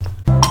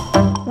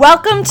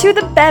Welcome to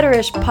the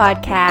Betterish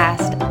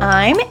Podcast.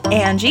 I'm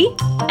Angie.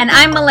 And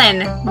I'm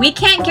Malin. We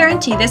can't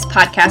guarantee this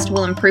podcast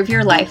will improve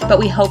your life, but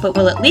we hope it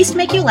will at least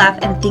make you laugh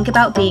and think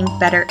about being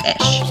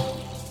better-ish.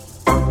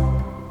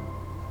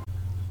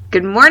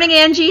 Good morning,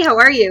 Angie. How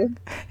are you?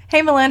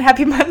 Hey, Malin.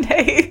 Happy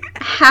Monday.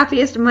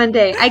 Happiest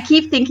Monday. I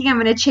keep thinking I'm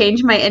going to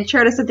change my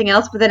intro to something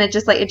else, but then it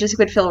just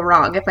would feel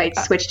wrong if I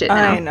switched it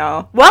now. I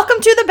know. Welcome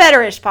to the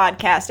Betterish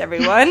Podcast,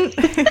 everyone.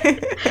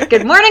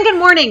 Good morning. Good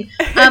morning.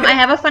 I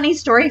have a funny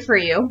story for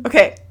you.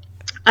 Okay.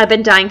 I've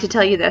been dying to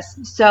tell you this.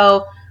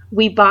 So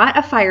we bought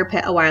a fire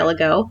pit a while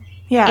ago.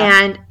 Yeah.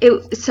 And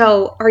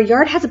so our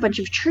yard has a bunch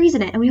of trees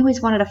in it, and we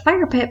always wanted a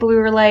fire pit, but we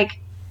were like,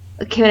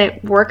 can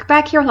it work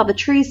back here with all the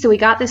trees? So we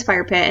got this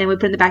fire pit and we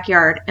put it in the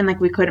backyard, and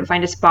we couldn't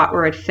find a spot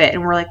where it would fit.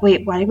 And we're like,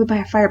 wait, why did we buy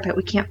a fire pit?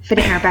 We can't fit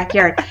it in our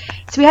backyard.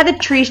 So we had the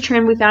trees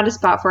trimmed. We found a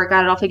spot for it,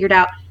 got it all figured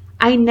out.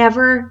 I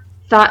never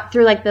thought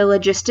through the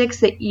logistics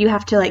that you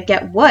have to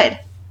get wood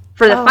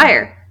for the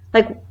fire.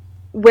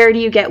 Where do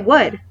you get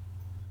wood?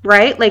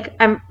 Right? In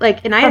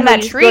Idaho, From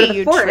that you tree go to the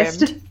you forest.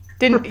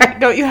 Trimmed. Right.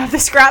 Don't you have the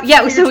scraps?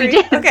 Yeah, so we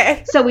did.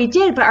 Okay. So we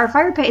did, but our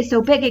fire pit is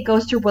so big it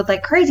goes through wood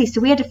like crazy.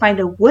 So we had to find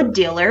a wood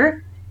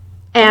dealer.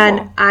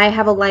 And I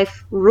have a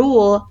life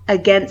rule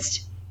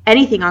against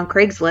anything on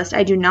Craigslist.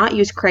 I do not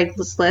use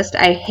Craigslist.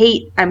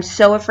 I'm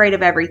so afraid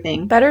of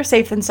everything. Better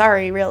safe than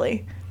sorry,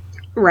 really.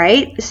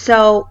 Right?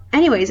 So,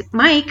 anyways,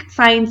 Mike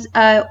finds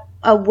a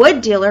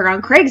wood dealer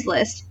on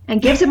Craigslist and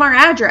gives him our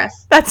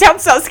address. That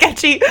sounds so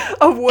sketchy.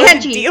 A wood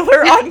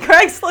dealer on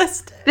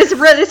Craigslist.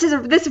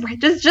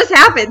 This just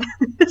happened.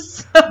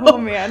 Oh,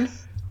 man.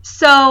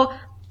 So,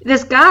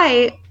 this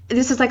guy...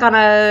 This is on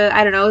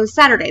a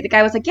Saturday. The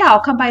guy was like, yeah, I'll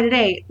come by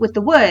today with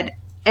the wood.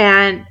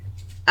 And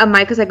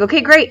Mike was like, okay,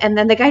 great. And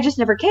then the guy just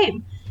never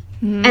came.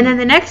 Mm. And then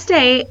the next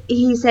day,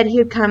 he said he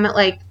would come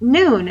at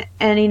noon,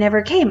 and he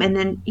never came. And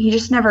then he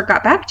just never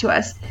got back to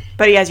us.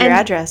 But he has your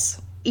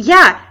address.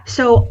 Yeah.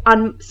 So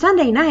on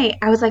Sunday night,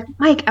 I was like,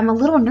 Mike, I'm a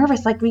little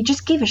nervous. We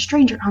just gave a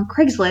stranger on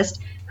Craigslist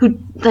who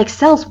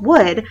sells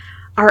wood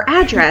our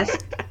address.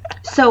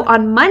 So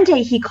on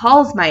Monday, he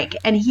calls Mike,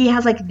 and he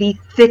has the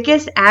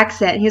thickest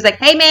accent. He's like,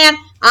 hey, man,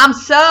 I'm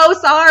so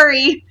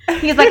sorry.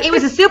 He's like, it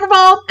was a Super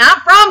Bowl. I'm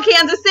from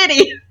Kansas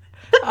City.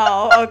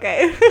 Oh,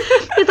 okay.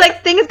 He's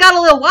like, things got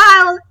a little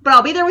wild, but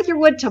I'll be there with your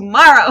wood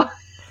tomorrow.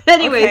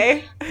 Anyways,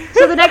 okay.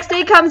 So the next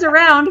day comes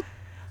around.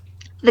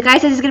 The guy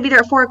says he's going to be there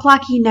at 4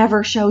 o'clock. He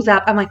never shows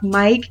up. I'm like,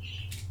 Mike,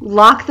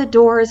 lock the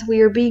doors.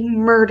 We are being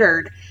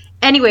murdered.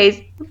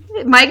 Anyways,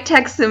 Mike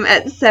texts him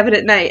at 7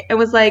 at night and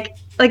was like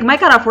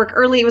Mike got off work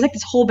early. It was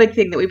this whole big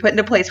thing that we put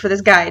into place for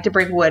this guy to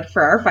bring wood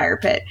for our fire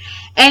pit.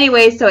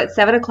 Anyway, so at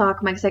 7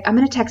 o'clock, Mike's like, I'm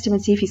going to text him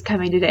and see if he's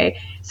coming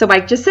today. So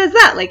Mike just says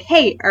that,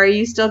 hey, are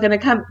you still going to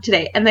come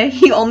today? And then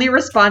he only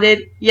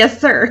responded, yes,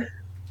 sir.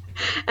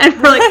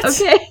 And we're like,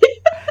 okay.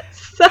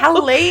 So,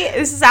 how late?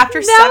 This is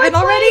after 7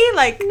 already?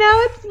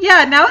 Now it's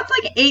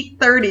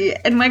 8:30.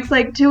 And Mike's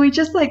like, do we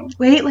just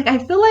wait? I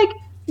feel like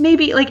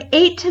maybe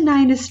 8 to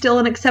 9 is still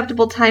an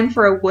acceptable time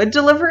for a wood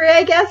delivery,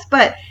 I guess,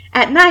 but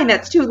at 9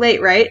 that's too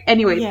late, right?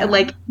 Anyways, yeah. At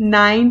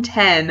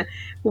 9:10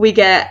 we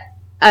get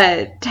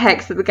a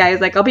text that the guy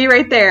is like, I'll be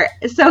right there.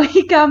 So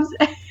he comes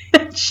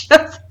and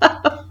shows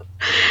up.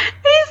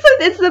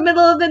 It's the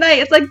middle of the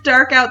night. It's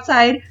dark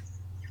outside.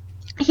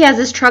 He has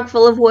this truck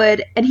full of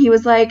wood, and he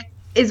was like,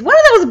 is one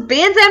of those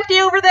bins empty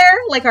over there?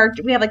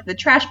 We have the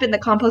trash bin, the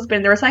compost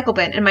bin, the recycle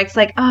bin. And Mike's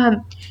like,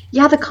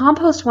 yeah, the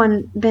compost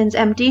bin's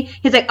empty.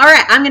 He's like, all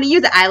right, I'm going to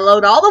use it. I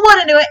load all the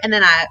wood into it, and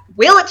then I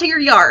wheel it to your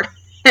yard.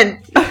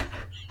 And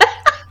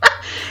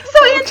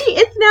so, Angie,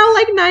 it's now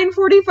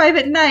 9:45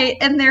 at night,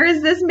 and there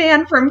is this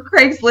man from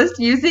Craigslist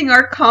using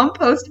our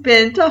compost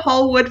bin to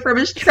haul wood from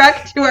his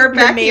truck to our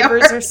backyard. The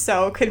neighbors are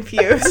so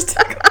confused.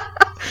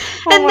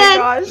 Oh and my then,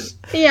 gosh.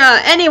 Yeah,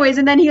 anyways,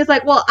 and then he was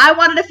like, well, I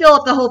wanted to fill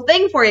up the whole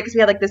thing for you because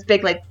we had this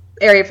big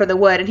area for the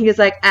wood, and he was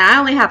like, I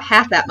only have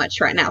half that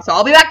much right now, so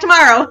I'll be back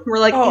tomorrow. We're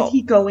like, Is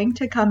he going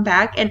to come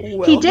back? And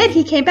he did.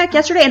 He came back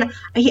yesterday, and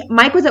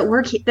Mike was at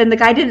work. Then the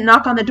guy didn't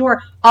knock on the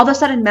door. All of a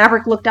sudden,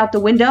 Maverick looked out the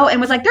window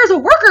and was like, there's a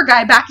worker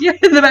guy back here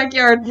in the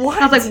backyard.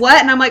 What? I was like,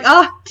 what? And I'm like,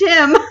 oh,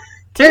 Tim.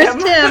 There's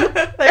Tim.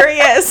 There he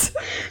is.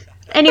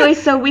 Anyway,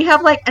 so we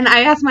have and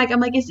I asked Mike, I'm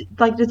like, is he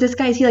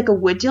a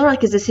wood dealer?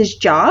 Is this his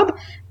job?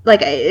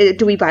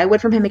 Do we buy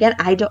wood from him again?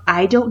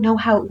 I don't know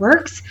how it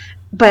works,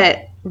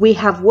 but we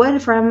have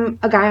wood from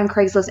a guy on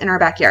Craigslist in our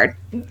backyard.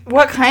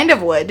 What kind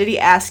of wood? Did he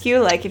ask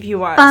you? If you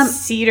want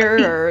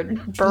cedar or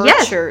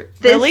birch or...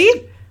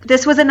 Really?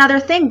 This was another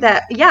thing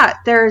that,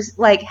 there's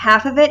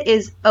half of it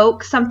is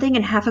oak something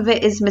and half of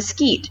it is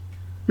mesquite.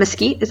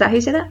 Mesquite? Is that how you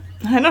say that?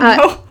 I don't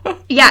know.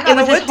 Yeah, it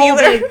was this whole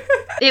big...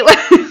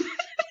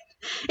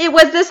 It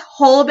was this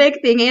whole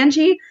big thing,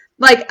 Angie.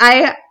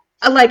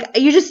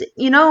 You just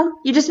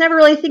never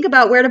really think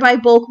about where to buy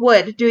bulk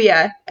wood, do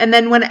ya? And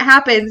then when it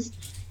happens,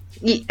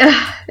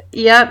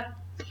 yep.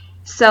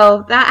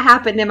 So that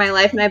happened in my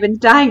life, and I've been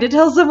dying to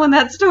tell someone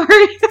that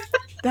story.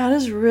 That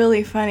is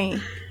really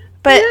funny.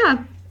 But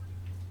yeah.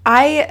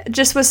 I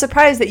just was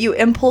surprised that you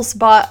impulse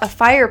bought a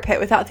fire pit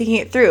without thinking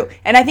it through.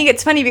 And I think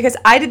it's funny because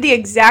I did the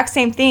exact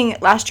same thing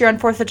last year on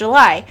 4th of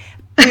July.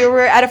 We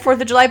were at a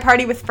 4th of July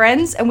party with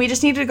friends, and we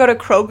just needed to go to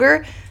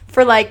Kroger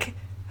for, like,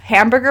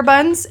 hamburger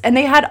buns. And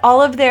they had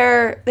all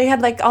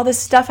this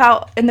stuff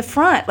out in the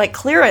front, like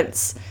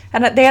clearance.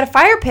 And they had a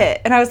fire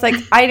pit. And I was like,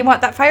 I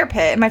want that fire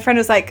pit. And my friend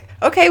was like,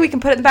 okay, we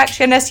can put it in the back.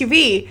 She had an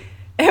SUV.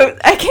 And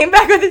I came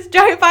back with this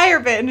giant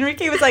fire pit. And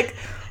Enrique was like,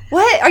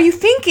 what are you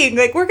thinking?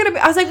 Like,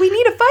 I was like, we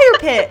need a fire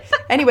pit.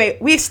 Anyway,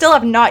 we still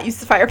have not used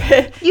the fire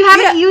pit. You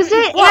haven't used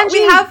it, well,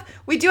 Angie?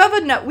 We do have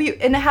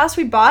in the house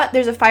we bought,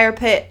 there's a fire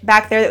pit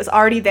back there that was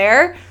already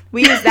there.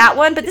 We used that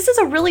one, but this is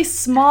a really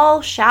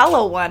small,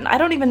 shallow one. I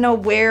don't even know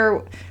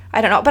where, I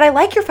don't know, but I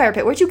like your fire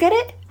pit. Where'd you get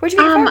it? Where'd you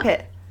get your fire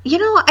pit? You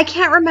know, I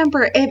can't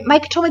remember.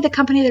 Mike told me the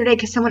company the other day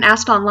because someone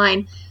asked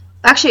online.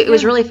 Actually, it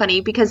was really funny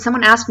because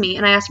someone asked me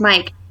and I asked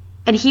Mike.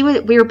 And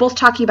we were both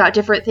talking about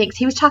different things.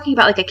 He was talking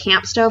about, like, a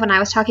camp stove, and I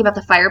was talking about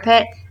the fire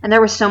pit. And there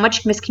was so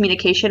much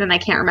miscommunication, and I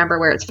can't remember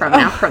where it's from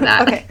now from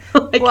that. Okay.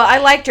 Well, I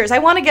liked yours. I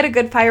want to get a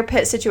good fire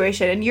pit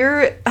situation. And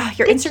your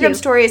Instagram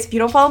story is, if you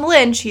don't follow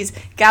Malin, she's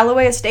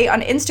Galloway Estate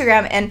on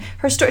Instagram. And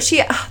her story,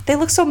 they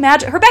look so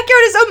magical. Her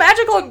backyard is so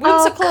magical and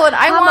whimsical. And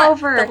I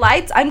want the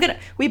lights.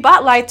 We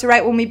bought lights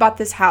right when we bought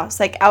this house,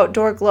 like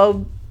outdoor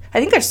globe. I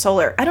think they're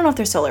solar. I don't know if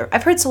they're solar.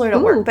 I've heard solar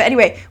don't work. But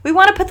anyway, we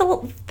want to put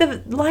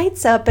the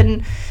lights up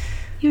and...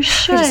 You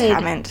should. I just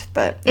haven't,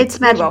 but... It's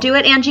magic. Do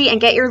it, Angie,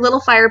 and get your little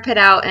fire pit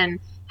out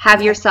and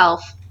have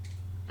yourself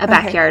a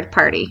backyard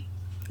party.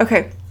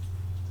 Okay.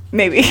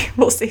 Maybe.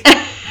 We'll see.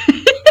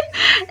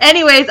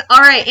 Anyways,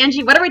 all right,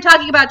 Angie, what are we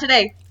talking about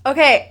today?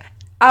 Okay.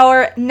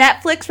 Our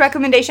Netflix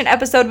recommendation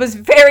episode was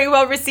very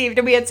well received,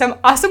 and we had some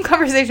awesome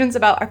conversations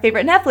about our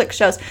favorite Netflix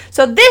shows.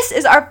 So this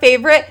is our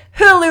favorite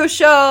Hulu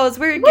shows.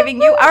 We're giving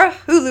you our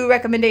Hulu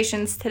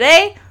recommendations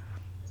today.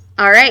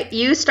 All right.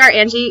 You start,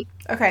 Angie.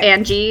 Okay.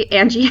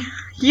 Angie.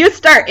 You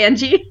start,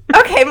 Angie.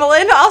 Okay,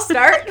 Melinda, I'll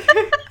start.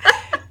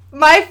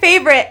 My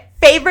favorite.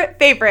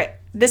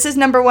 This is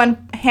number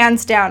one,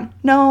 hands down.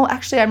 No,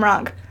 actually, I'm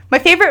wrong. My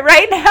favorite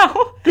right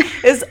now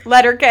is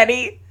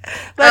Letterkenny.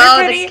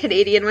 The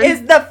Canadian one.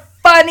 Is the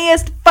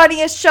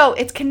funniest show.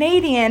 It's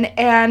Canadian,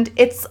 and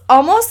it's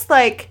almost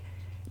like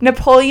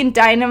Napoleon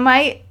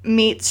Dynamite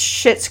meets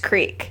Schitt's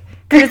Creek.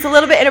 Because it's a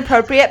little bit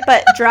inappropriate,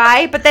 but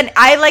dry. But then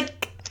I,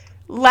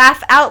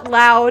 laugh out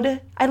loud.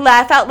 I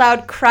laugh out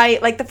loud, cry.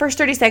 Like, the first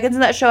 30 seconds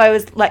of that show,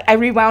 I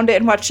rewound it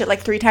and watched it,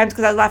 3 times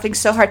because I was laughing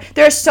so hard.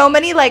 There are so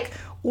many,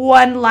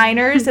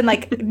 one-liners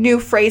and, new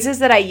phrases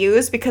that I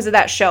use because of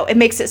that show. It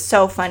makes it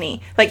so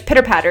funny. Like,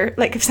 pitter-patter.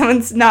 Like, if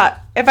someone's not...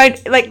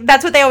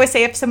 that's what they always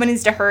say if someone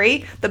needs to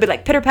hurry. They'll be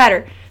like,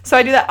 pitter-patter. So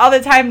I do that all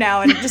the time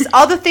now. And just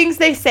all the things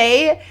they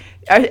say...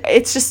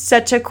 It's just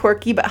such a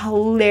quirky but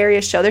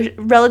hilarious show. They're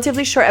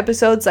relatively short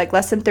episodes,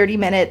 less than 30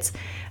 minutes.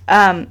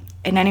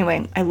 And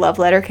anyway, I love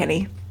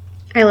Letterkenny.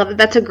 I love it.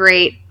 That's a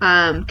great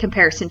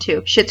comparison,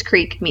 too. Schitt's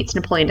Creek meets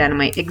Napoleon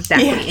Dynamite.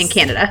 Exactly. Yes. In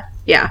Canada.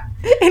 Yeah.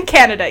 In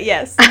Canada,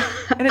 yes.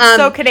 And it's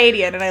so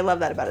Canadian, and I love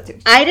that about it, too.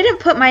 I didn't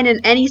put mine in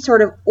any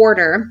sort of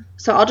order,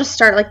 so I'll just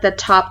start, the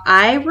top.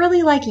 I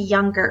really like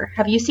Younger.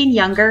 Have you seen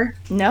Younger?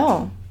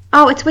 No.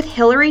 Oh, it's with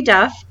Hilary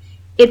Duff.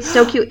 It's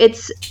so cute.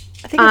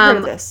 I think I've heard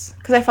of this,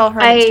 because I follow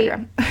her on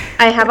Instagram.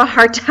 I have a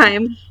hard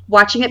time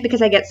watching it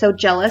because I get so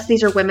jealous.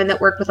 These are women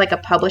that work with, a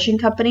publishing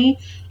company,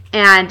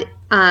 and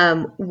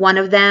one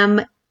of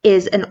them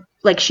is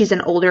she's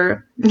an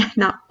older,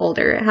 not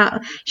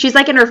older, she's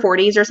in her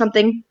 40s or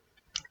something,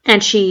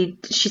 and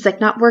she's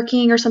not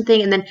working or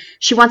something, and then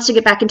she wants to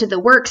get back into the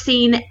work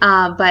scene,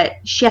 but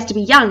she has to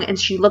be young, and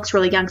she looks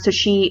really young, so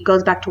she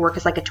goes back to work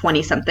as a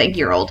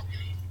 20-something-year-old,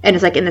 and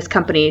is in this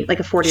company, a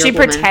 40-year-old She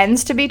woman.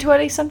 pretends to be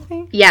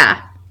 20-something?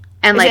 Yeah.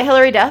 And is it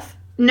Hilary Duff?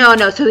 No.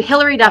 So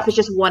Hilary Duff is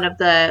just one of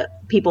the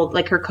people,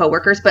 her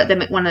coworkers, but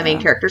one of the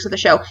main characters of the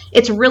show.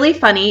 It's really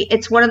funny.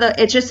 It's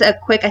just a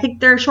quick, I think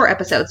they're short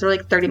episodes. They're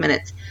 30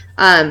 minutes.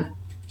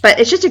 But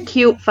it's just a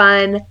cute,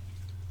 fun,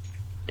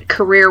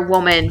 career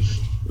woman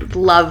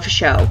love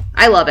show.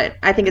 I love it.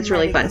 I think it's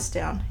really fun. This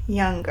down.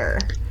 Younger.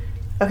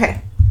 Okay.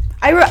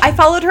 I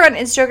followed her on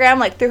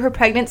Instagram, through her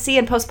pregnancy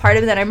and postpartum,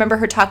 and then I remember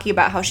her talking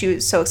about how she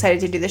was so excited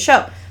to do the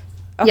show.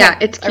 Okay. Yeah,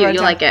 it's cute.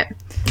 You'll like it.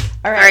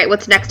 All right.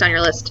 What's next on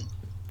your list?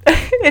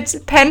 It's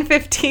Pen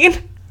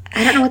 15.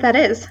 I don't know what that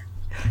is.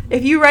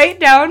 If you write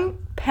down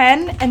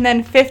pen and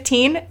then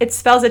 15, it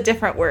spells a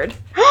different word.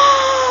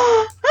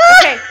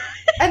 Okay.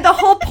 And the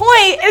whole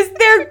point is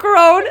they're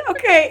grown.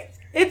 Okay.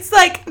 It's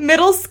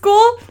middle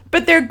school,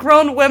 but they're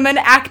grown women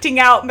acting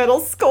out middle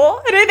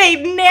school. And they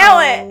nail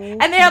it.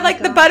 And they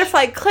have the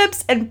butterfly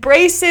clips and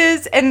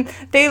braces, and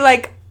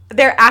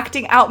they're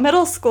acting out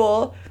middle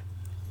school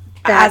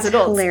as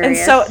adults.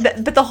 Hilarious. And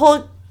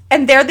so,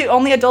 and they're the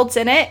only adults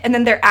in it, and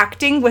then they're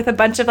acting with a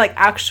bunch of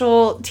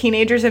actual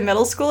teenagers and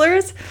middle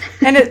schoolers,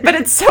 but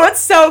it's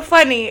so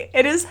funny.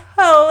 It is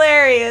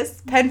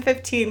hilarious. Pen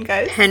 15,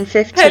 guys. Pen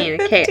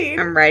 15. Okay,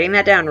 I'm writing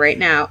that down right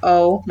now.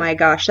 Oh my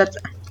gosh,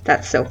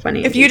 that's so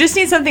funny. If you just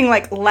need something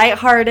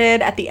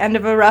lighthearted at the end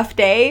of a rough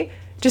day,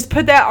 Just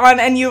put that on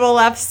and you will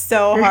laugh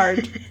so hard.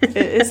 It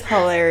is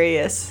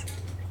hilarious.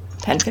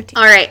 10-15.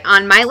 All right,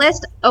 on my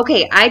list,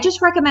 okay, I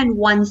just recommend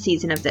one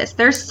season of this.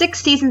 There's 6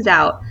 seasons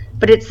out,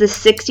 but it's the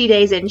 60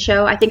 Days In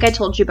show. I think I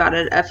told you about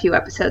it a few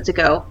episodes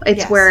ago.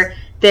 It's where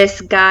this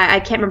guy, I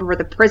can't remember where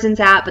the prison's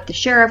at, but the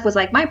sheriff was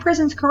like, my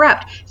prison's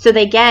corrupt. So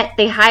they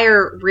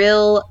hire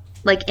real,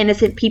 like,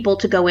 innocent people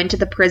to go into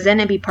the prison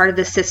and be part of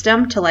the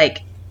system to,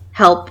 like,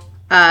 help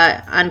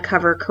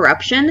uncover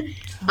corruption.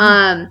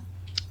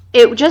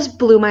 It just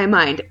blew my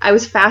mind. I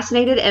was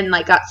fascinated and,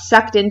 like, got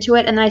sucked into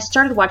it. And then I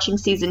started watching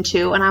season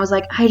 2, and I was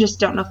like, I just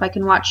don't know if I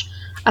can watch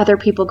other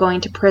people going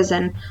to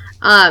prison.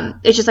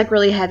 It's just, like,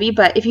 really heavy.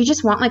 But if you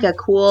just want, like, a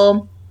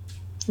cool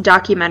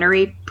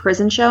documentary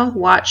prison show,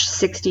 watch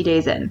 60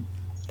 Days In.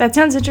 That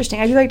sounds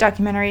interesting. I do like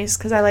documentaries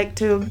because I like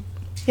to,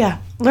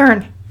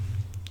 learn.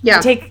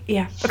 Yeah.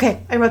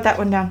 Okay, I wrote that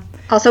one down.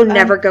 Also,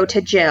 never go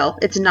to jail.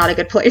 It's not a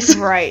good place.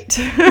 Right.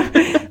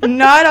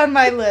 Not on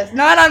my list.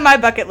 Not on my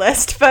bucket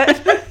list,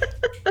 but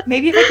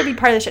maybe if I could be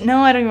part of the show. No,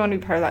 I don't even want to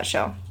be part of that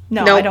show.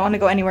 No, nope. I don't want to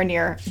go anywhere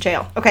near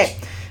jail. Okay.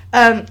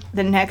 The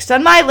next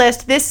on my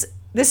list, this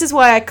is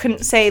why I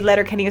couldn't say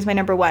Letterkenny is my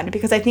number 1,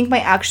 because I think my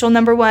actual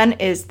number 1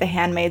 is The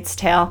Handmaid's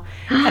Tale.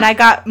 And I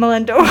got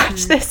Melinda to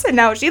watch this, and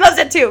now she loves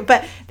it too.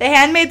 But The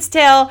Handmaid's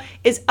Tale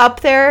is up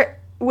there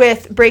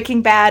with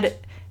Breaking Bad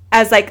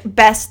as, like,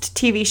 best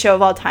TV show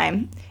of all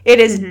time. It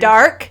is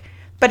dark,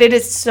 but it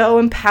is so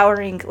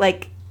empowering.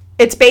 Like,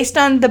 it's based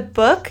on the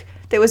book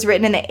that was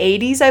written in the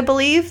 80s, I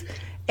believe.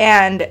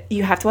 And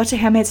you have to watch The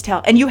Handmaid's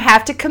Tale. And you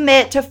have to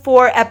commit to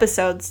 4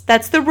 episodes.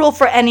 That's the rule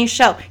for any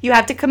show. You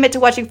have to commit to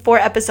watching 4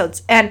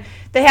 episodes. And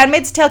The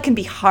Handmaid's Tale can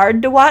be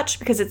hard to watch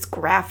because it's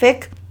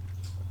graphic.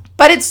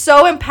 But it's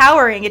so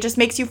empowering. It just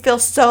makes you feel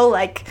so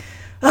like,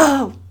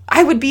 oh,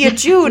 I would be a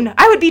June.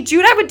 I would be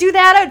June. I would do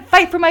that. I would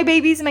fight for my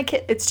babies and my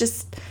kids. It's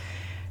just,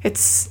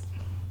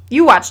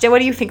 you watched it. What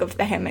do you think of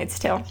The Handmaid's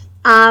Tale?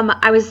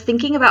 I was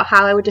thinking about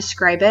how I would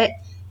describe it.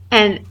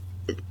 And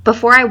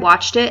before I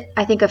watched it,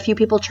 I think a few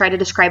people tried to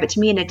describe it to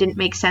me and it didn't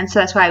make sense. So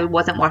that's why I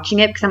wasn't watching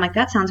it, because I'm like,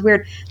 that sounds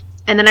weird.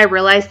 And then I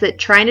realized that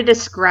trying to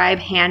describe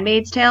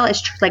Handmaid's Tale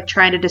is like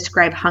trying to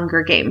describe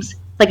Hunger Games.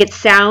 Like, it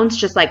sounds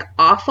just like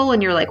awful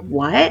and you're like,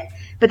 what?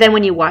 But then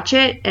when you watch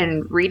it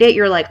and read it,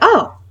 you're like,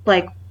 oh,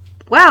 like,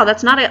 wow,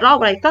 that's not at all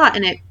what I thought.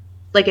 And it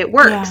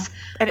works. Yeah,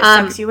 and it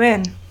sucks you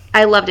in.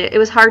 I loved it. It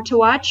was hard to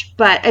watch,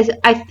 but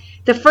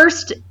the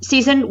first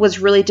season was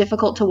really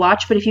difficult to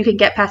watch. But if you can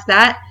get past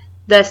that,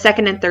 the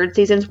second and third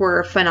seasons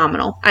were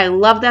phenomenal. I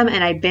love them,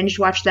 and I binge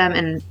watched them,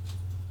 and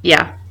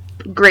yeah,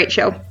 great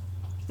show.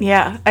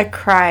 Yeah, I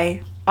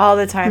cry all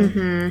the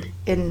time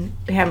in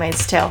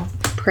Handmaid's Tale.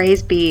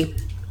 Praise be.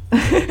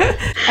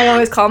 I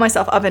always call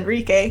myself of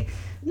Enrique.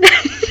 Angie!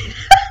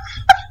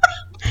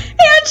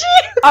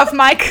 Off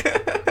mic.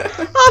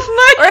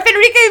 Or if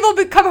Enrique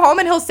will come home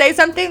and he'll say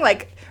something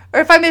like, or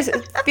if I'm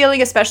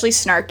feeling especially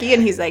snarky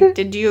and he's like,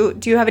 do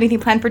you have anything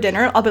planned for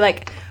dinner? I'll be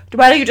like,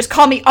 why don't you just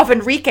call me of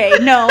Enrique?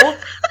 No.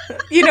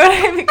 You know what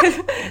I mean? Because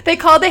they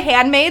call the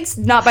handmaids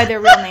not by their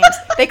real names.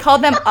 They call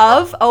them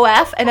OF,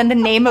 and then the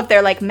name of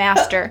their, like,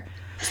 master.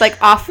 It's like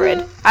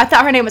Offred. I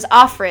thought her name was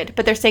Offred,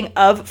 but they're saying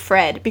of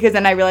Fred, because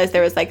then I realized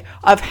there was, like,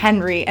 of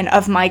Henry and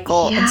of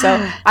Michael.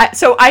 Yeah. And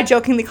so I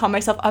jokingly call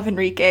myself of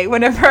Enrique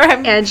whenever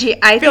I'm Angie,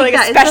 I feeling think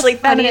that especially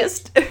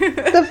feminist.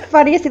 The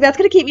funniest thing. That's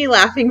going to keep me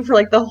laughing for,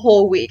 like, the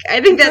whole week. I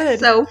think that's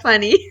so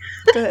funny.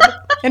 Good.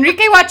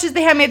 Enrique watches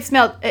The Handmaid's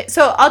Tale.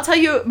 So I'll tell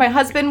you, my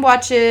husband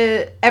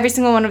watches every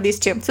single one of these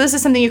too. So this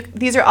is something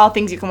these are all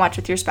things you can watch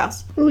with your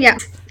spouse. Oh yeah.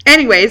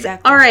 Anyways,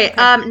 exactly. All right.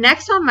 Okay.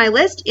 Next on my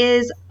list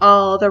is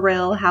All the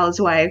Real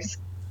Housewives.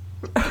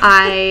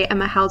 I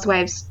am a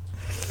Housewives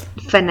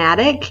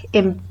fanatic.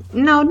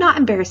 No, not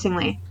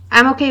embarrassingly.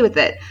 I'm okay with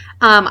it.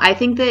 I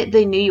think that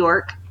the New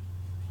York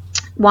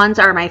ones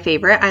are my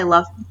favorite. I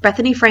love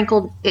Bethany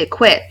Frankel. It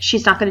quit.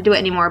 She's not going to do it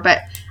anymore.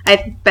 But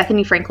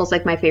Bethany Frankel's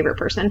like my favorite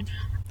person.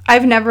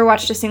 I've never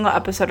watched a single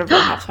episode of Real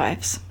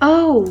Housewives.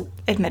 Oh,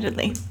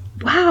 admittedly.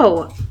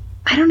 Wow.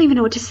 I don't even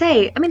know what to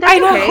say. I mean, that's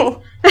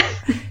okay.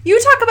 You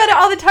talk about it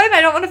all the time.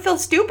 I don't want to feel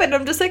stupid.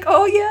 I'm just like,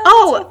 oh yeah.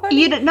 Oh, so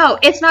you don't know.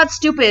 It's not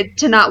stupid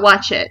to not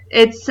watch it.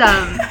 It's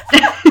I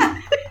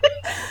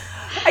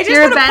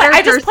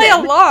just play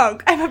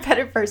along. I'm a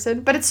better person,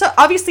 but it's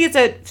obviously it's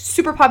a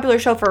super popular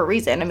show for a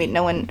reason. I mean,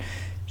 no one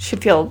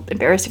should feel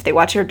embarrassed if they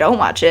watch it or don't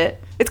watch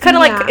it. It's kind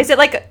of like, is it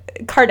like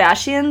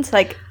Kardashians?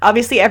 Like,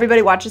 obviously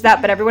everybody watches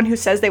that, but everyone who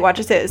says they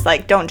watches it is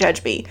like, don't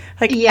judge me.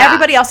 Like,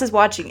 everybody else is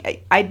watching.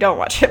 I don't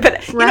watch it,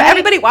 but you know,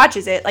 everybody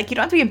watches it. Like, you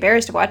don't have to be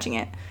embarrassed of watching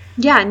it.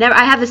 Yeah, never.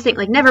 I have this thing,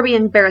 like, never be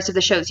embarrassed of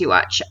the shows you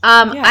watch.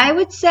 I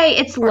would say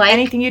it's or like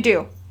anything you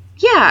do.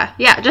 Yeah,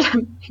 just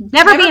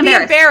never be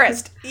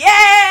embarrassed.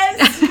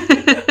 Yes.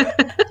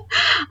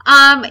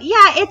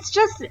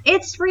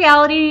 It's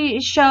reality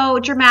show,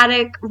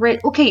 dramatic.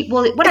 Okay,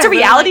 well, whatever. It's a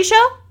reality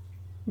show?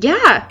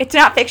 Yeah. It's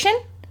not fiction?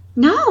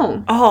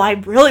 No. Oh, I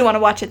really want to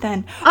watch it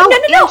then. No.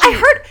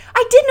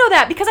 I did know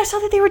that because I saw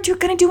that they were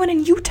going to do one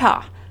in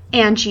Utah.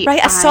 Angie.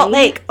 Right, at Salt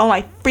Lake. Oh,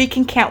 I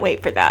freaking can't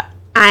wait for that.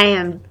 I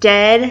am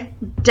dead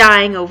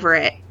dying over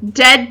it.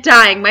 Dead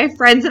dying. My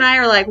friends and I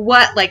are like,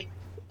 what? Like,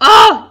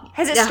 oh!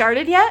 Has it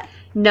started yet?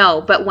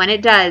 No, but when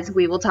it does,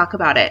 we will talk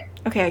about it.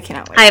 Okay, I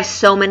cannot wait. I have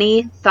so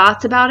many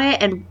thoughts about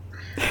it, and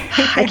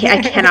I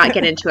cannot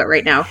get into it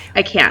right now.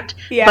 I can't.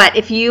 Yeah. But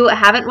if you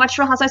haven't watched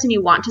Real Housewives and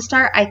you want to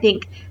start, I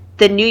think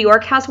the New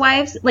York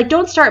Housewives, like,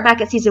 don't start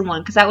back at season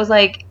 1, because that was,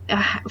 like,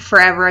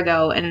 forever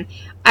ago, and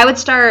I would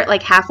start,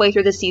 like, halfway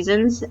through the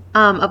seasons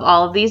of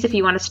all of these if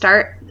you want to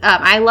start.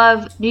 I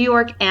love New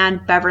York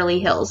and Beverly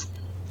Hills.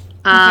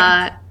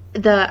 I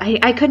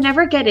could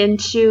never get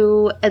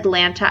into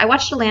Atlanta. I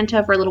watched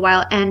Atlanta for a little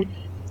while, and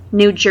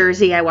New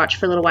Jersey I watched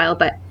for a little while,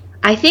 but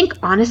I think,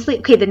 honestly,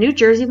 okay, the New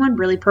Jersey one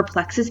really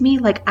perplexes me.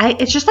 Like,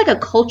 it's just, like, a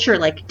culture,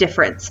 like,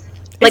 difference.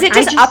 Like, is it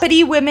just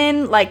uppity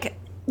women, like...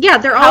 Yeah,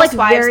 they're all, like,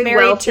 very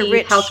wealthy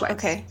rich housewives.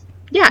 Okay.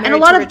 Yeah, married and a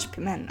lot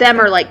of them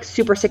are, like,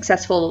 super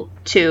successful,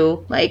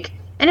 too. Like,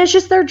 and it's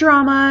just their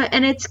drama,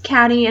 and it's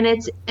catty, and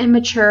it's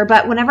immature.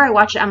 But whenever I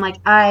watch it, I'm like,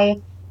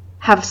 I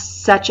have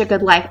such a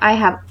good life. I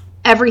have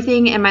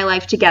everything in my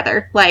life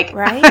together. Like,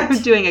 right?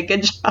 I'm doing a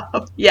good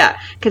job. Yeah,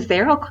 because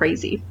they're all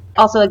crazy.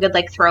 Also a good,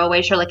 like,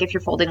 throwaway show, like, if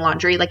you're folding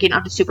laundry, like, you don't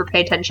have to super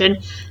pay attention,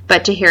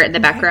 but to hear it in the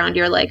background,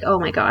 you're like, oh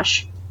my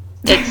gosh.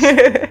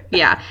 It's,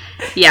 yeah.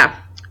 Okay.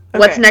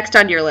 What's next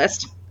on your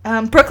list?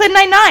 Brooklyn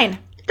Nine-Nine.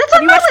 That's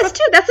on my list,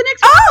 too. That's the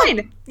next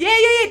one. Yeah.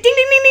 Ding, ding,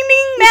 ding, ding,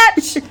 ding,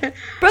 match.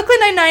 Brooklyn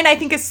Nine-Nine, I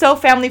think, is so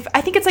family... I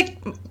think it's, like,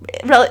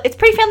 it's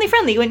pretty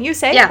family-friendly, wouldn't you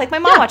say? Yeah. Like, my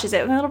mom watches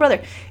it, my little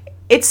brother.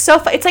 It's so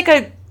fun. It's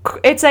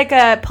like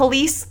a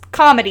police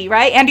comedy,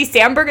 right? Andy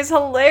Samberg is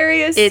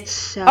hilarious. It's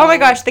so Oh my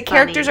gosh, the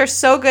characters are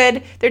so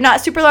good. They're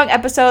not super long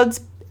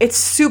episodes. It's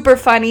super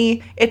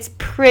funny. It's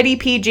pretty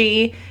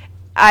PG.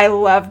 I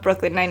love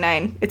Brooklyn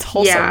Nine-Nine. It's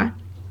wholesome.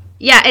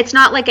 Yeah, it's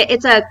not like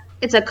it's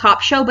a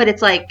cop show, but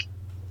it's like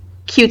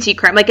cutesy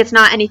crime. Like, it's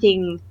not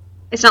anything.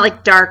 It's not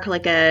like dark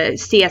like a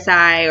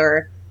CSI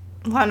or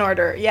Law and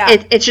Order. Yeah.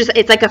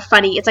 It's like a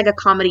funny. It's like a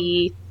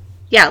comedy.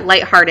 Yeah,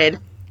 lighthearted.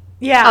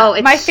 Yeah.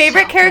 Oh, my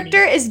favorite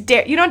character is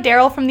you know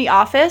Daryl from The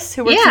Office,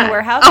 who works in the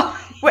warehouse.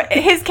 Oh.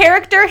 His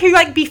character, he,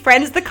 like,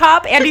 befriends the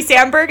cop, Andy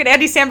Samberg, and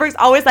Andy Samberg's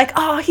always like,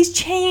 oh, he's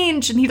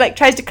changed, and he, like,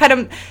 tries to cut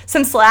him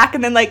some slack,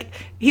 and then, like,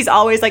 he's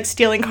always, like,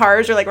 stealing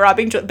cars or, like,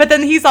 robbing, but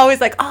then he's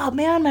always like, oh,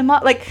 man, my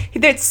mom, like,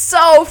 it's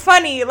so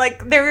funny,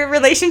 like, their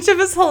relationship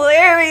is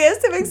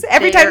hilarious. It makes,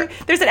 every time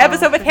there's an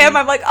episode with him,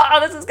 I'm like,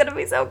 oh, this is gonna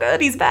be so good,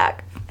 he's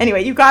back.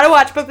 Anyway, you gotta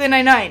watch Brooklyn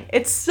Nine-Nine.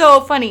 It's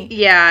so funny.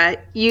 Yeah,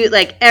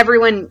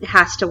 everyone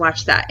has to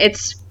watch that.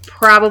 It's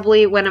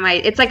probably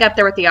it's, like, up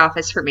there with The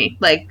Office for me,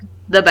 like,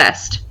 the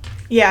best.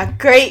 Yeah,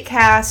 great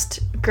cast,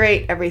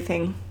 great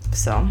everything.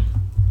 So,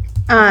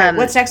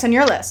 what's next on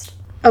your list?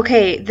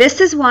 Okay, this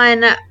is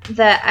one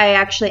that I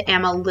actually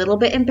am a little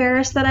bit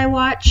embarrassed that I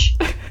watch.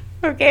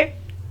 Okay.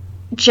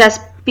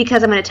 Just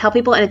because I'm going to tell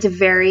people, and it's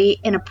very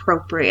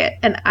inappropriate,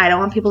 and I don't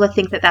want people to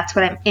think that that's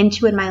what I'm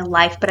into in my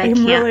life, but I can't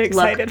really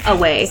look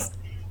away. This.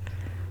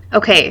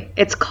 Okay,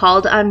 it's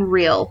called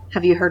Unreal.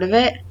 Have you heard of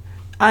it?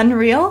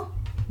 Unreal?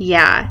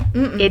 Yeah.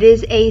 Mm-mm. It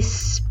is a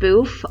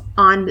spoof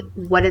on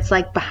what it's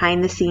like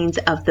behind the scenes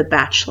of The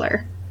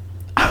Bachelor.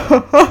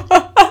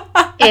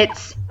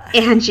 It's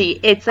Angie.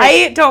 It's like,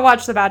 I don't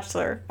watch The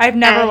Bachelor. I've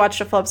never watched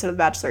a full episode of The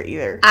Bachelor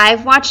either.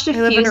 I've watched a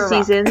few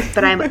seasons,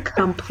 but I'm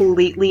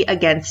completely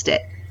against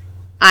it.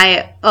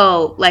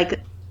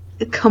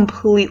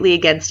 Completely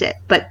against it.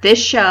 But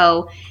this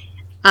show,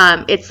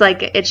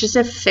 it's just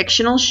a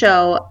fictional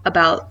show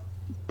about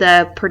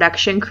the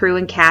production crew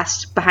and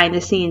cast behind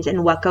the scenes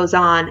and what goes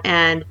on.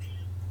 And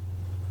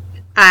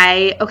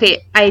I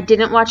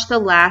didn't watch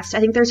I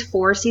think there's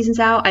 4 seasons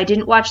out. I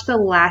didn't watch the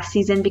last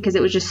season because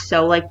it was just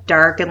so, like,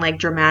 dark and, like,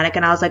 dramatic,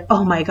 and I was like,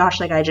 oh my gosh,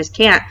 like, I just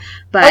can't.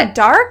 But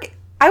dark?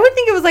 I would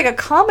think it was like a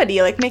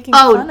comedy, like making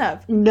fun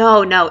of.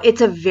 No,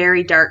 it's a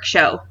very dark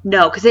show.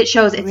 No, because it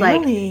shows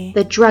like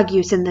the drug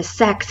use and the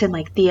sex and,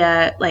 like,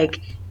 the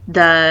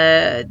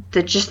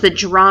just the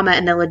drama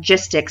and the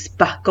logistics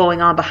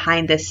going on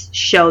behind this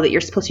show that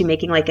you're supposed to be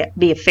making, like, it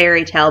be a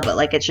fairy tale, but,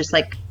 like, it's just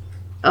like,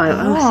 I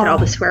said all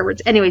the swear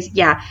words. Anyways,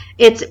 yeah,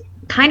 it's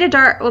kind of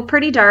dark,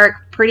 pretty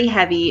dark, pretty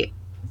heavy,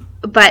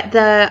 but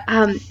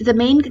the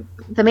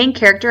main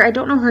character, I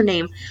don't know her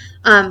name.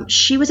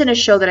 She was in a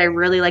show that I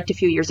really liked a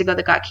few years ago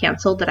that got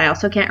canceled that I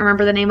also can't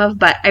remember the name of,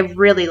 but I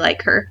really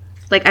like her.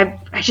 Like, I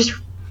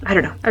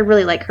don't know, I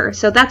really like her.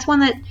 So that's one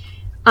that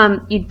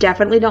you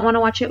definitely don't want to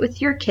watch it with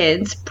your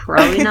kids.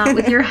 Probably not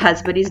with your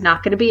husband. He's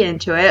not going to be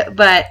into it.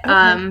 But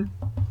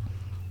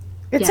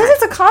it says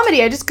it's a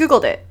comedy. I just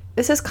Googled it.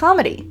 It says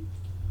comedy.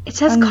 It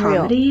says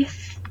Unreal. Comedy.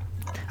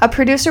 A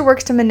producer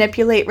works to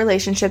manipulate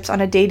relationships on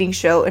a dating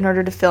show in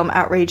order to film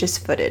outrageous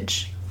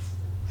footage.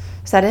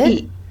 Is that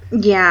it?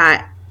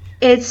 Yeah.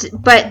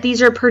 But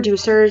these are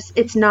producers.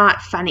 It's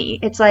not funny.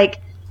 It's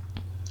like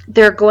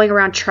they're going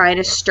around trying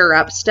to stir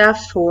up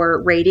stuff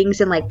for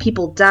ratings and, like,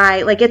 people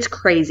die. Like, it's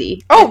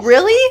crazy. Oh,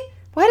 really?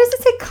 Why does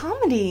it say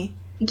comedy?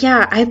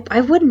 Yeah,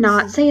 I would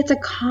not say it's a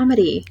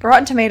comedy.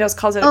 Rotten Tomatoes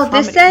calls it a comedy.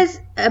 Oh, this says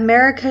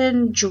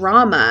American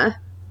drama.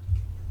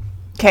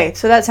 Okay,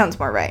 so that sounds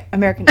more right.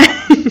 American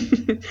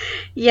Dad.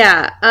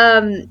 Yeah.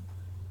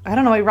 I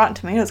don't know why Rotten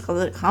Tomatoes calls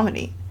it a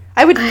comedy.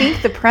 I would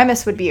think the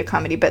premise would be a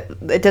comedy, but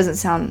it doesn't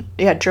sound,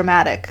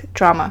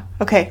 drama.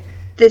 Okay,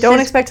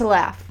 don't expect to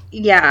laugh.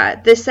 Yeah,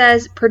 this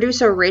says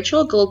producer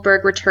Rachel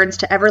Goldberg returns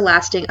to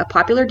Everlasting, a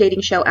popular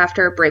dating show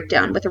after a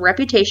breakdown, with a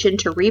reputation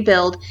to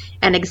rebuild,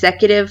 and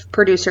executive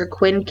producer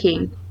Quinn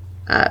King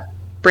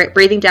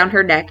breathing down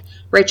her neck.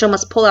 Rachel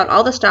must pull out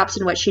all the stops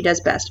in what she does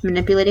best,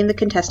 manipulating the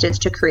contestants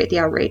to create the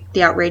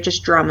outrageous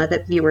drama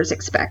that viewers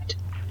expect.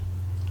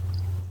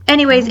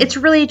 Anyways, it's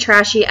really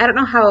trashy. I don't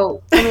know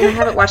how. I mean, I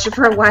haven't watched it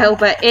for a while,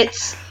 but it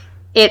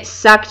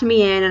sucked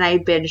me in, and I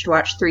binged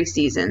watched 3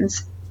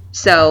 seasons.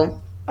 So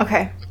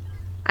okay,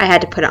 I had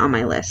to put it on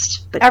my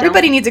list. But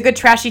everybody needs a good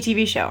trashy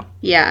TV show.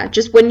 Yeah,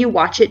 just when you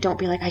watch it, don't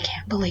be like, I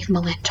can't believe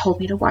Malin told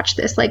me to watch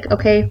this. Like,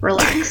 okay,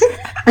 relax.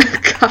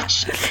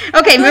 Gosh.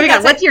 Okay, moving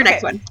on. What's your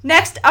next one?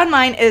 Next on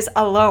mine is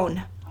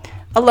Alone.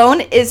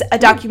 Alone is a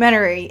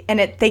documentary, and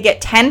they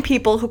get 10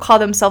 people who call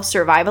themselves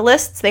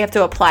survivalists. They have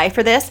to apply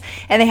for this,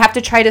 and they have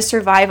to try to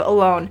survive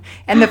alone.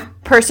 And the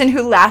person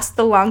who lasts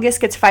the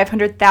longest gets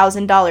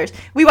 $500,000.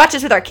 We watch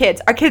this with our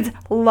kids. Our kids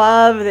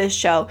love this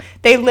show.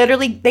 They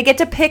get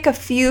to pick a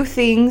few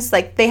things.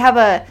 Like,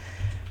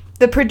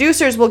 the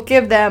producers will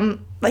give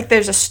them, like,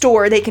 there's a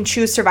store, they can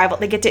choose survival.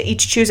 They get to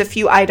each choose a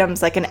few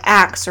items, like an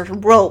axe or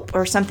rope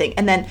or something.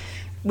 And then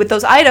with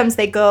those items,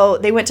 they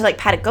went to like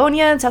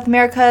Patagonia in South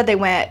America, they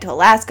went to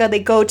Alaska,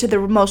 they go to the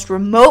most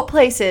remote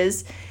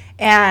places,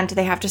 and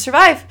they have to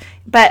survive.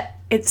 But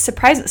it's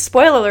surprising,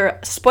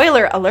 spoiler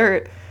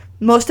alert,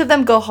 most of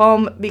them go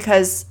home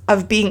because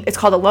of it's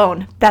called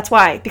alone. That's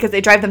why, because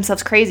they drive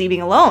themselves crazy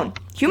being alone.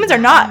 Humans are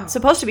not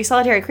supposed to be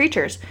solitary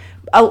creatures.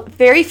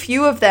 Very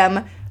few of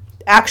them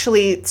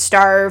actually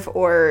starve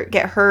or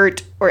get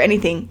hurt or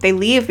anything. They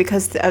leave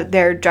because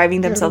they're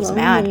driving themselves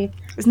mad.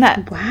 Isn't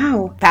that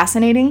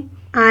fascinating?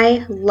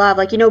 I love,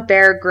 like,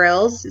 Bear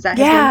Grylls. Is that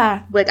his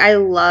name? Like, I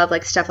love,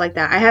 like, stuff like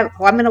that. I'm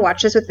going to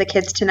watch this with the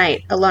kids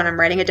tonight. Alone. I'm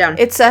writing it down.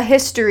 It's a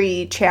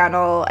History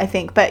Channel, I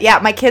think. But, yeah,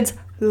 my kids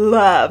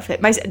love it.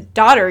 My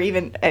daughter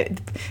even,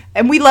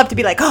 and we love to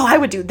be like, oh, I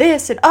would do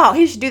this, and oh,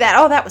 he should do that.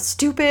 Oh, that was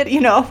stupid,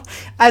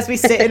 as we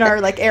sit in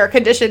our, like, air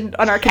conditioned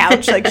on our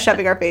couch, like,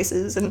 shoving our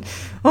faces, and,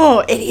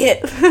 oh,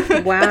 idiot.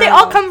 Wow. But they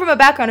all come from a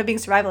background of being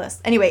survivalists.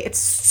 Anyway, it's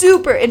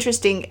super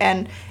interesting,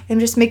 and it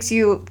just makes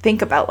you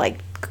think about, like,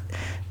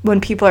 when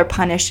people are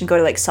punished and go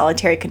to, like,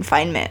 solitary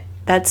confinement.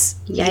 That's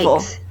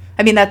evil.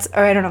 I mean, I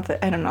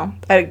don't know.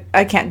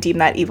 I can't deem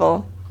that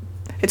evil.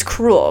 It's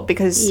cruel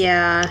because...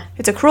 Yeah.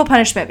 It's a cruel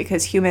punishment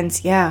because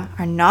humans,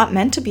 are not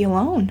meant to be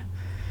alone.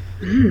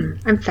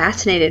 I'm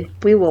fascinated.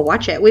 We will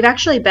watch it. We've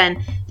actually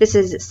been... This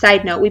is a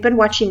side note. We've been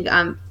watching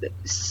Hulu...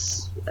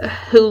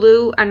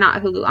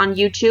 not Hulu. On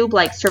YouTube,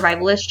 like,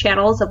 survivalist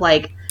channels of,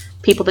 like,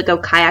 people that go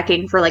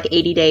kayaking for, like,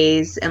 80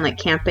 days and, like,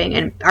 camping.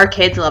 And our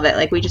kids love it.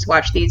 Like, we just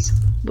watch these...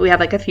 We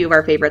have, like, a few of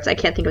our favorites. I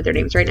can't think of their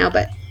names right now,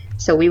 but...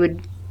 So we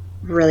would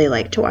really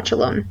like to watch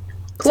Alone.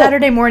 Cool.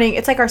 Saturday morning.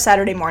 It's like our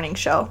Saturday morning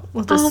show.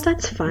 We'll just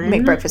that's fun.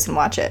 Make breakfast and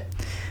watch it.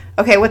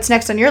 Okay, what's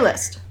next on your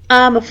list?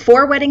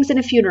 4 Weddings and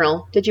a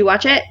Funeral. Did you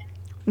watch it?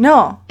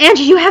 No.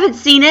 Angie, you haven't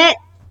seen it?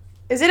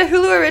 Is it a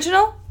Hulu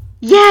original?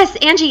 Yes,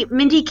 Angie.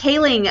 Mindy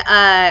Kaling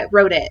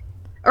wrote it.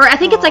 Or I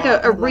think it's like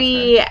a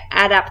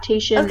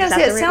re-adaptation. I was going to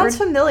say, it sounds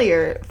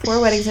familiar. 4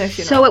 Weddings and a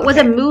Funeral. So it was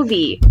a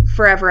movie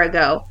forever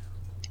ago.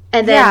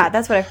 And then,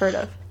 that's what I've heard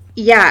of.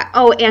 Yeah.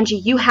 Oh, Angie,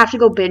 you have to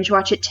go binge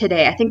watch it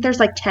today. I think there's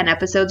like 10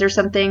 episodes or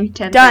something.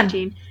 10, Done.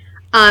 13.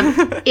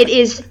 It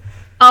is...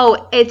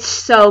 Oh, it's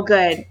so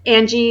good.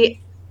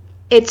 Angie,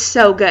 it's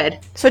so good.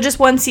 So just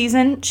one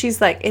season? She's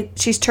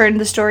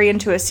turned the story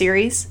into a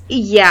series?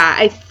 Yeah,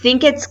 I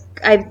think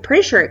I'm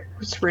pretty sure it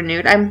was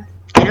renewed. I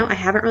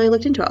haven't really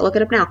looked into it. I'll look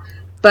it up now.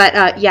 But,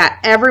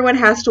 everyone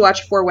has to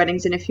watch 4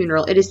 Weddings and a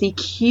Funeral. It is the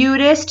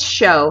cutest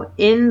show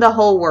in the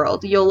whole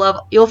world.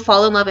 You'll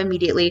fall in love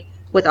immediately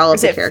with all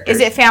of the characters.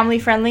 Is it family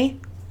friendly?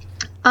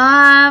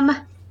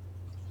 I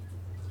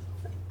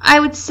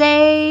would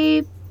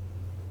say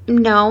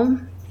no.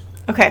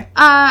 Okay.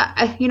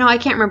 I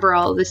can't remember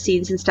all of the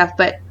scenes and stuff,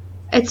 but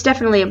it's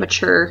definitely a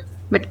mature...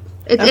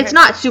 It's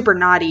not super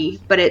naughty,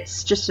 but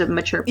it's just a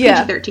mature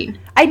PG-13.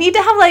 I need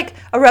to have, like,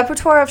 a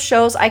repertoire of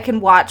shows I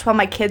can watch while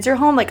my kids are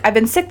home. Like, I've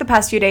been sick the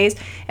past few days,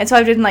 and so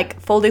I've been, like,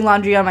 folding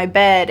laundry on my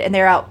bed, and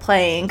they're out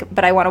playing,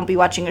 but I want to be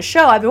watching a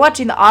show. I've been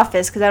watching The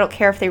Office, because I don't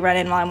care if they run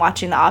in while I'm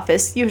watching The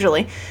Office,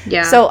 usually.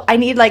 Yeah. So I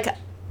need, like,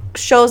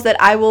 shows that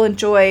I will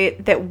enjoy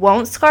that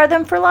won't scar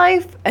them for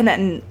life, and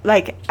then,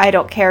 like, I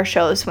don't care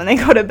shows when they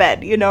go to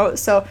bed,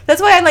 So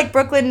that's why I like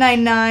Brooklyn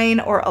Nine-Nine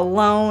or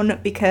Alone,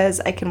 because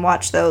I can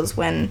watch those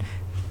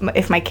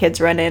if my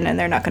kids run in and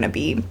they're not going to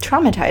be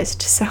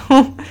traumatized. So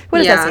what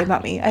does that say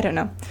about me? I don't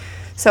know.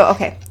 So,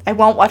 okay, I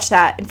won't watch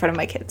that in front of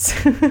my kids.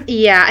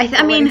 Yeah,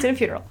 I mean, in a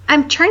funeral.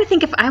 I'm trying to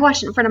think if I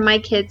watched it in front of my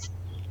kids.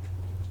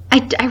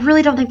 I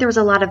really don't think there was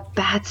a lot of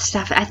bad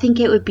stuff. I think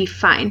it would be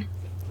fine.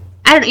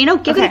 I don't know,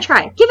 give it a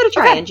try. Give it a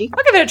try, Angie.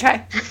 I'll give it a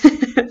try.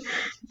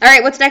 All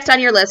right, what's next on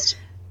your list?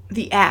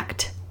 The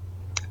Act.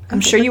 I'm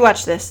sure you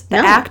watched this.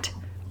 The No. Act.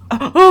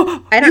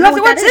 Oh, I don't you know have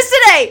to what watch that this is.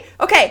 today.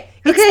 Okay.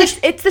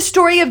 It's the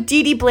story of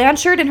Dee Dee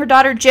Blanchard and her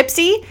daughter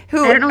Gypsy.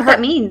 Who I don't know what that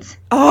means.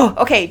 Oh,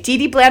 okay. Dee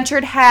Dee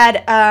Blanchard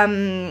had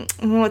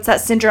what's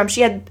that syndrome?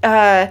 She had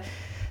that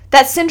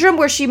syndrome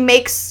where she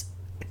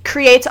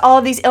creates all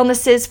of these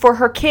illnesses for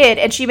her kid,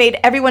 and she made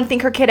everyone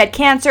think her kid had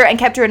cancer and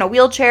kept her in a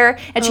wheelchair.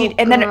 And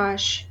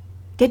Gosh.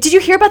 Did you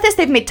hear about this?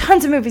 They've made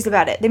tons of movies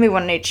about it. They made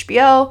one on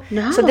HBO.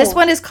 No. So this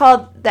one is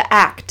called The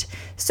Act.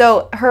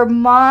 So her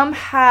mom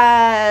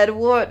had,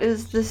 what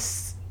is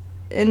this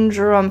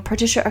syndrome?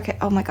 Patricia. Okay.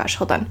 Oh my gosh.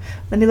 Hold on.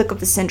 Let me look up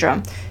the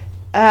syndrome.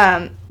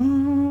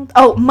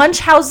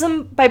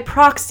 Munchausen by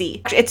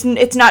proxy.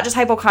 It's not just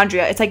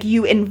hypochondria. It's like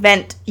you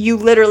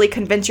literally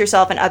convince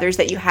yourself and others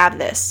that you have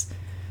this,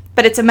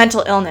 but it's a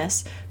mental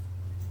illness.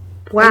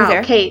 Wow.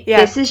 Okay.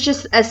 Yeah. This is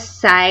just a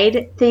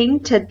side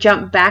thing to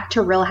jump back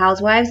to Real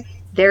Housewives.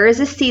 There is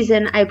a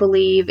season, I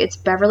believe it's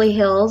Beverly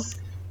Hills,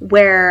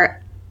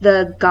 where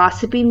the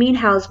gossipy mean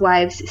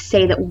housewives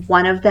say that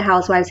one of the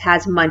housewives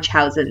has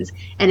Munchausen's,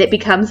 and it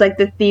becomes like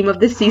the theme of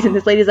the season.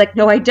 This lady's like,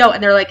 no, I don't.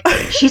 And they're like,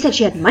 she said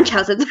she had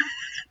Munchausen's.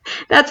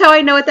 That's how I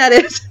know what that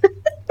is.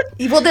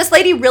 Well, this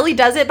lady really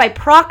does it by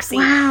proxy.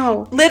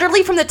 Wow.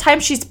 Literally from the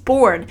time she's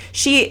born.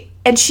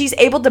 She's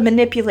able to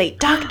manipulate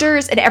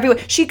doctors and everyone.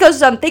 She goes,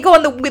 they go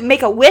on the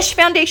Make-A-Wish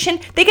Foundation.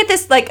 They get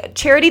this like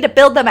charity to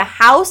build them a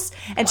house,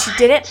 and she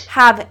didn't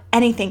have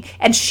anything.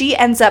 And she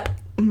ends up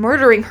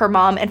murdering her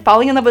mom and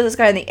falling in love with this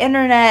guy on the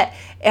internet.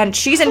 And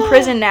she's in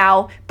prison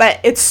now,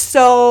 but it's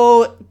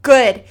so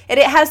good. And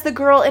it has the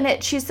girl in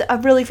it. She's a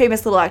really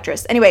famous little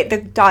actress. Anyway, the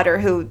daughter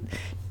who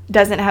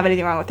doesn't have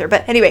anything wrong with her.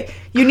 But anyway,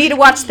 you need to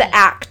watch The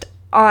Act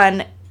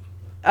on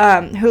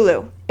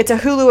Hulu. It's a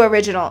Hulu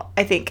original,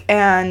 I think,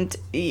 and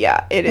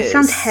yeah, it is.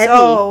 Sounds heavy.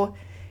 So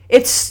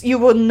you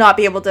will not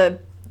be able to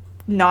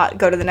not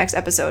go to the next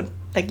episode.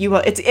 Like you will.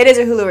 It is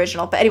a Hulu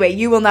original, but anyway,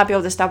 you will not be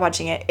able to stop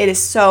watching it. It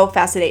is so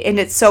fascinating, and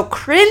it's so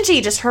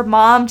cringy. Just her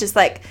mom, just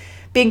like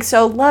being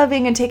so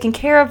loving and taking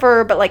care of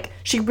her, but like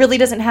she really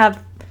doesn't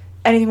have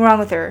anything wrong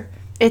with her.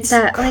 It's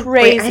crazy.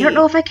 Wait, I don't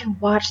know if I can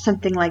watch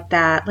something like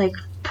that. Like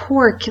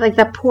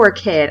that poor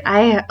kid.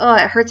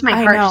 It hurts my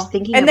heart just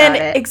thinking about it. And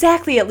then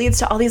exactly, it leads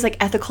to all these like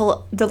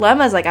ethical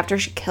dilemmas. Like after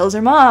she kills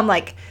her mom,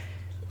 like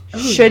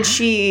should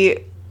she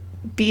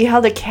be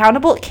held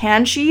accountable?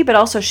 Can she? But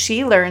also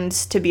she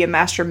learns to be a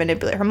master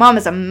manipulator. Her mom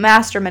is a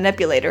master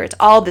manipulator. It's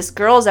all this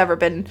girl's ever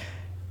been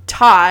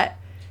taught.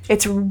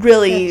 It's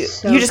really,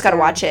 you just got to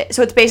watch it.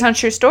 So it's based on a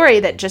true story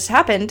that just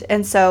happened.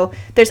 And so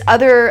there's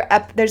other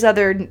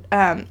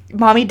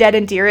Mommy Dead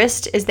and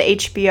Dearest is the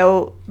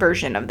HBO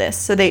version of this.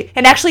 So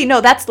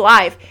that's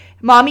live.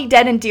 Mommy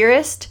Dead and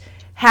Dearest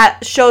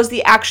shows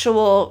the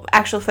actual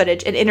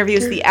footage and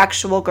interviews the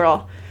actual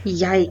girl.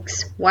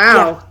 Yikes. Wow.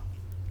 Yeah.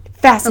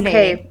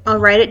 Fascinating. Okay, I'll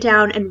write it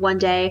down, and one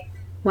day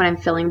when I'm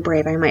feeling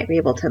brave, I might be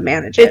able to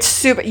manage it. It's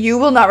super. You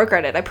will not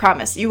regret it. I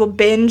promise. You will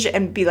binge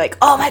and be like,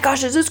 oh my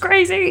gosh, this is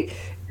crazy.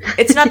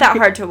 It's not that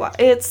hard to watch.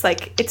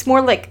 It's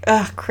more like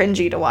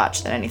cringy to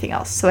watch than anything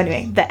else. So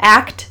anyway, The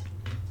Act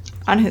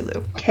on Hulu.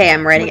 Okay,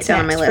 I'm writing it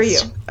down on my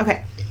list. For you.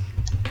 Okay.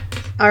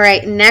 All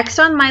right, next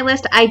on my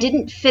list, I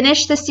didn't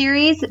finish the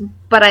series,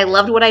 but I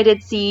loved what I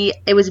did see.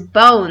 It was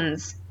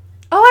Bones.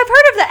 Oh, I've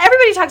heard of that.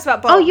 Everybody talks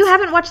about Bones. Oh, you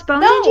haven't watched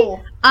Bones?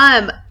 No.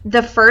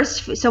 The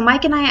first, so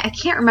Mike and I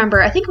can't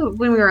remember. I think when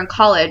we were in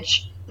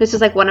college, this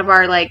was like one of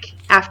our like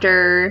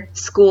after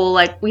school,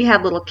 like we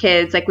had little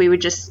kids, like we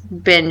would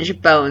just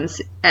binge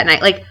Bones at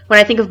night. Like when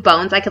I think of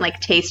Bones, I can like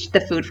taste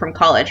the food from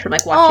college from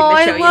like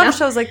watching the show. I love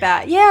shows like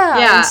that. Yeah.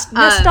 Yeah.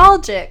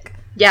 Nostalgic.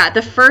 Yeah.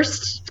 The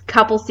first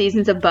couple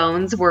seasons of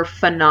Bones were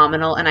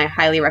phenomenal, and I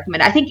highly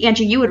recommend it. I think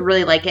Angie, you would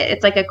really like it.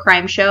 It's like a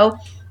crime show,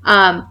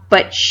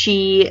 but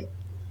she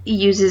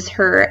uses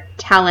her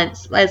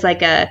talents as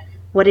like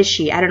what is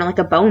she? I don't know, like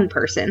a bone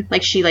person.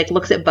 Like she like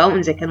looks at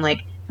bones and can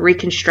like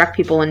reconstruct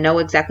people and know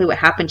exactly what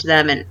happened to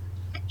them, and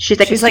she's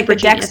like the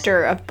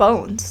Dexter of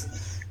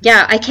Bones.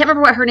 Yeah, I can't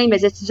remember what her name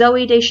is. It's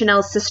Zooey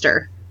Deschanel's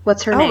sister.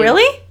 What's her name? Oh,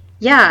 really?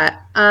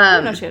 Yeah. I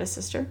didn't know she had a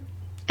sister.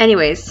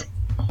 Anyways,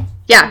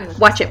 yeah,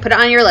 watch it. Put it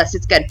on your list.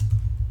 It's good.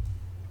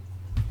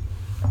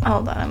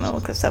 Hold on, I'm gonna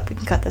look this up. We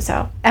can cut this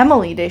out.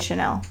 Emily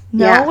Deschanel.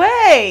 No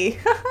way.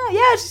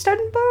 Yeah, she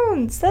started in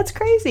Bones. That's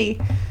crazy.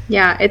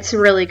 Yeah, it's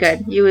really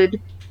good.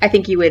 I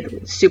think you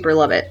would super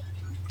love it.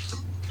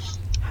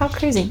 How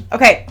crazy.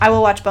 Okay, I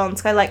will watch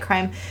Bones. I like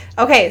crime.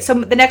 Okay, so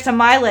the next on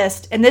my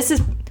list, and this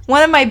is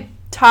one of my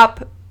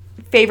top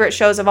favorite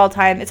shows of all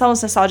time. It's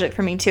almost nostalgic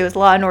for me too. Is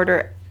Law and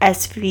Order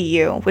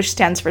SVU, which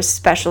stands for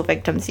Special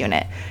Victims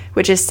Unit,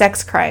 which is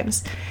sex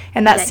crimes.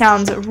 And that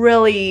sounds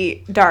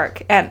really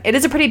dark. And it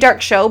is a pretty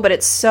dark show, but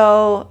it's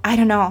so, I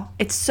don't know,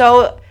 it's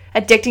so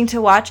addicting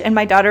to watch. And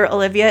my daughter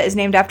Olivia is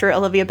named after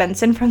Olivia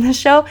Benson from this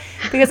show,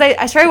 because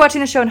I started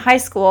watching the show in high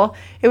school.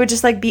 It would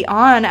just like be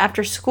on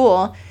after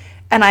school.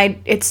 and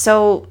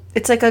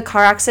it's like a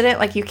car accident,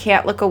 like you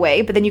can't look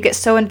away, but then you get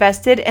so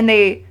invested, and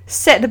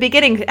the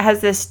beginning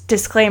has this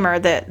disclaimer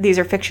that these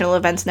are fictional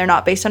events and they're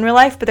not based on real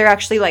life, but they're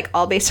actually like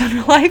all based on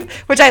real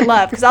life, which I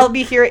love, because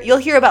you'll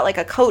hear about like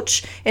a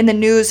coach in the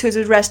news who's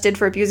arrested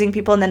for abusing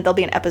people, and then there'll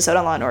be an episode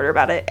on Law and Order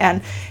about it,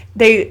 and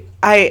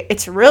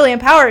it's really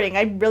empowering.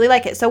 I really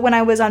like it. So when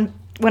I was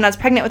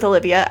pregnant with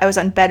Olivia, I was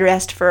on bed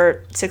rest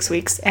for 6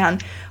 weeks,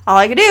 and all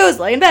I could do was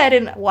lay in bed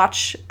and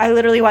watch. I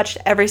literally watched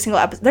every single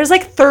episode. There's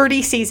like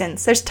 30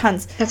 seasons. There's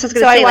tons. That's what I was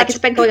going to say. Like, it's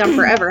been going on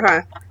forever,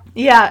 huh?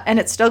 Yeah, and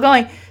it's still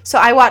going. So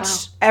I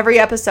watched every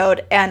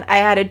episode, and I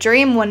had a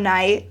dream one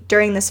night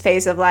during this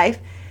phase of life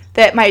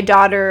that my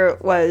daughter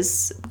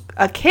was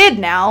a kid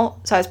now.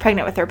 So I was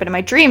pregnant with her, but in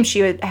my dream, she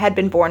had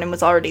been born and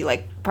was already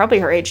like probably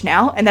her age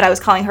now, and that I was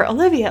calling her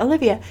Olivia,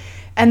 Olivia.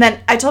 And then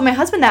I told my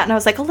husband that, and I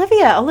was like,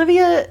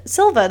 Olivia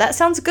Silva, that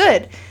sounds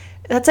good.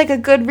 That's like a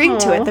good ring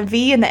to it, the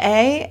V and the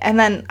A. And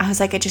then I was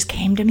like, it just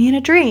came to me in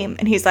a dream.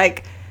 And he's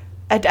like,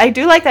 I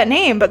do like that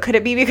name, but could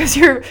it be because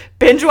you're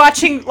binge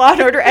watching Law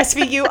and Order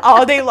SVU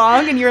all day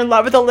long and you're in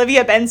love with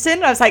Olivia Benson?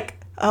 And I was like,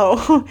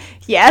 oh,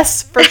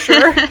 yes, for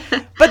sure.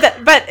 but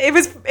it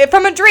was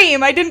from a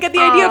dream. I didn't get the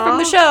idea from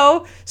the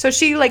show. So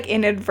she like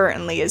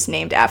inadvertently is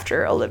named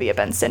after Olivia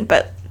Benson,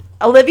 but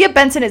Olivia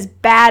Benson is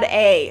bad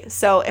A.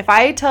 So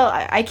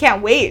I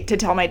can't wait to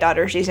tell my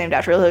daughter she's named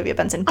after Olivia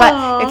Benson.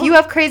 But if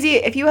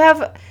you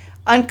have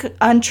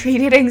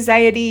untreated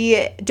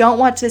anxiety, don't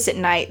watch this at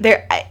night.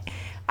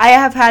 I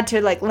have had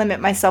to like limit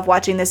myself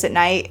watching this at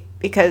night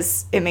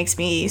because it makes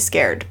me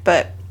scared.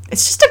 But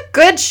it's just a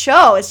good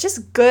show. It's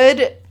just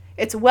good.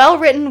 It's well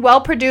written,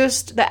 well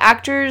produced. The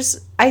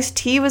actors,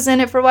 Ice-T was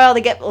in it for a while. They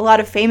get a lot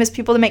of famous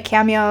people to make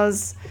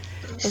cameos.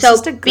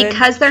 So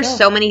because there's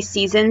so many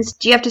seasons,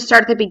 do you have to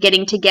start at the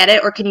beginning to get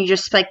it, or can you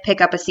just like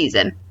pick up a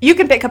season? You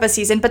can pick up a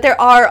season, but there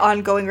are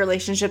ongoing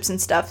relationships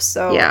and stuff.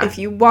 So if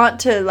you want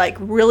to like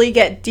really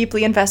get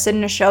deeply invested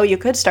in a show, you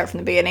could start from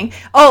the beginning.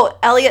 Oh,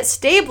 Elliot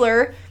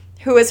Stabler,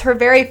 who is her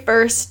very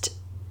first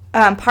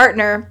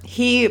partner,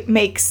 he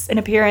makes an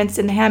appearance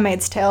in The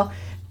Handmaid's Tale.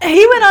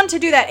 He went on to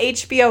do that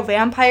HBO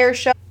vampire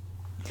show.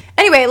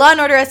 Anyway, Law &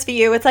 Order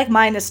SVU, it's like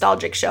my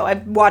nostalgic show.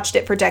 I've watched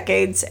it for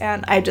decades,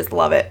 and I just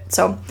love it.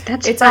 So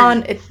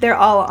they're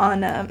all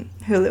on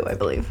Hulu, I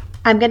believe.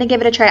 I'm going to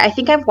give it a try. I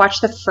think I've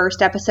watched the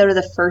first episode of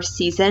the first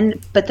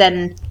season, but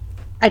then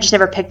I just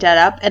never picked it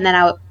up, and then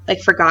I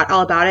like forgot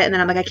all about it, and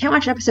then I'm like, I can't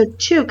watch episode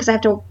 2 because I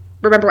have to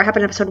remember what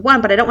happened in episode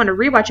 1, but I don't want to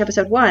rewatch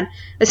episode 1.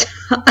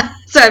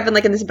 So I've been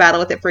like in this battle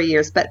with it for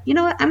years, but you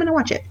know what? I'm going to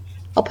watch it.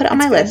 I'll put it on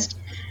my list.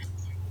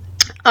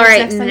 All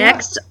right,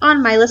 next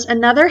on my list,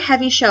 another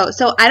heavy show.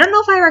 So I don't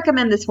know if I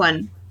recommend this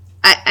one.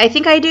 I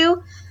think I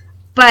do,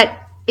 but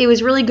it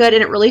was really good,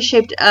 and it really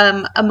shaped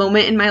a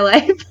moment in my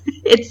life.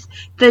 It's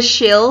The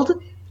Shield.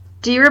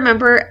 Do you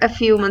remember a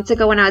few months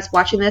ago when I was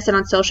watching this, and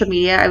on social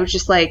media, I was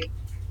just like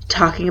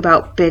talking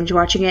about binge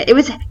watching it?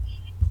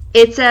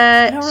 It's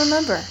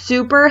a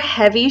super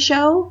heavy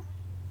show,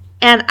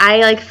 and I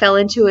like fell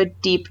into a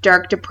deep,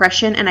 dark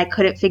depression, and I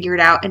couldn't figure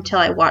it out until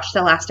I watched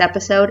the last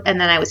episode,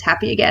 and then I was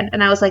happy again.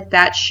 And I was like,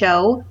 that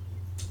show,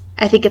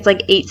 I think it's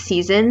like 8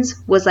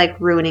 seasons, was like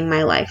ruining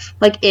my life.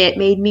 Like, it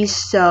made me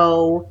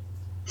so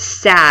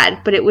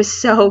sad, but it was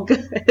so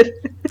good.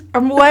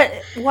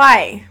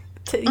 Why?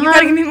 You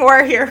gotta give me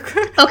more here.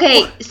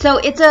 Okay, so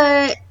it's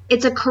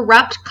a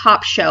corrupt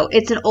cop show.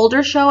 It's an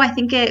older show. I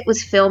think it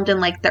was filmed in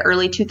like the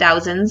early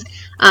 2000s.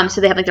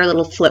 So they have like their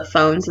little flip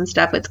phones and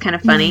stuff. It's kind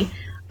of funny.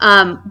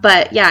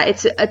 But yeah,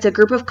 it's a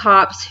group of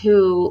cops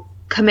who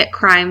commit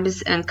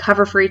crimes and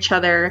cover for each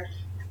other.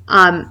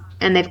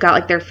 And they've got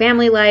like their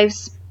family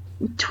lives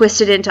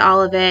twisted into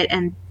all of it.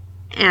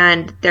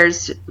 And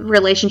there's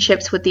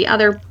relationships with the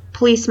other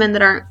policemen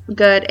that aren't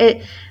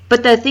good.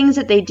 But the things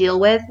that they deal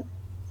with,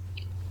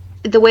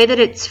 the way that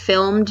it's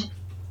filmed,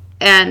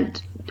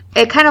 and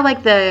it kind of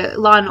like the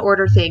Law and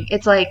Order thing.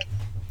 It's like,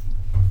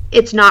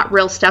 it's not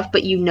real stuff,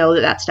 but you know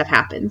that stuff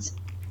happens.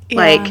 Yeah.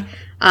 Like,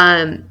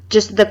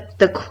 just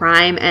the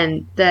crime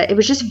and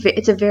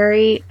it's a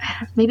very,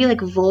 maybe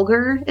like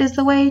vulgar is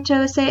the way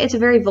to say it. It's a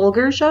very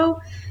vulgar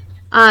show.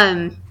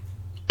 And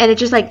it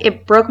just like,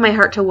 it broke my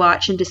heart to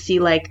watch and to see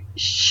like,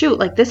 shoot,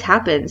 like this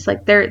happens.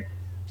 Like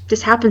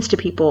this happens to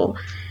people.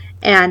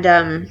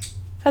 And,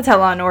 that's how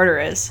Law and Order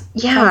is.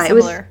 Yeah,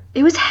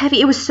 it was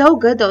heavy. It was so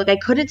good though. Like I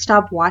couldn't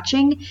stop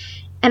watching.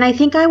 And I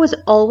think I was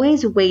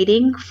always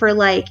waiting for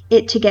like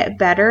it to get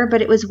better,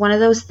 but it was one of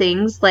those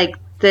things like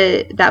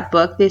that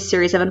book, this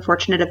series of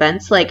unfortunate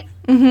events, like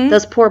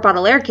those poor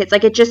Baudelaire kids,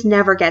 like it just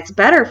never gets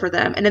better for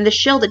them. And in The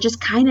Shield, it just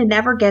kind of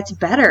never gets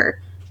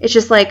better. It's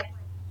just like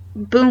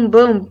boom,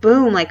 boom,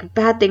 boom, like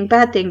bad thing,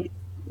 heavier.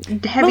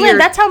 Well, Lynn,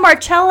 that's how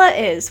Marcella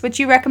is, which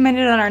you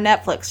recommended on our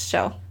Netflix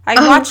show. I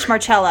watched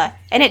Marcella,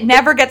 and it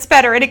never gets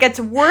better, and it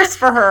gets worse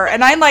for her.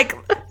 And I'm like,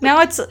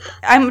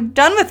 I'm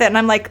done with it. And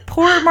I'm like,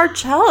 poor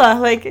Marcella,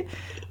 like,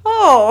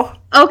 oh.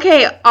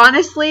 Okay,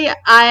 honestly,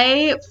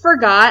 I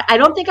forgot. I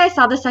don't think I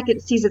saw the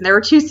second season. There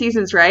were 2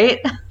 seasons, right?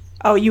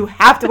 oh, you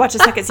have to watch the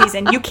second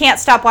season. You can't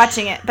stop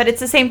watching it. But it's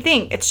the same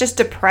thing. It's just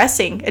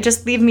depressing. It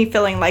just leaves me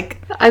feeling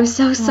like... I'm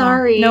so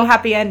sorry. No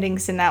happy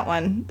endings in that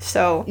one.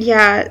 So...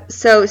 Yeah,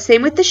 so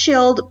same with The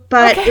Shield,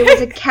 but it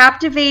was a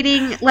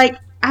captivating, like,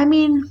 I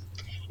mean,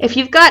 if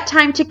you've got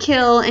time to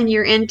kill and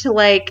you're into,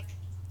 like,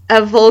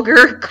 a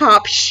vulgar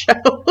cop show,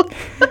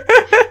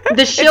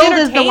 The Shield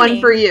is the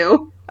one for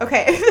you.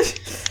 Okay.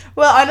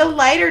 Well, on a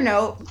lighter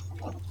note...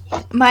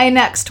 My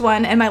next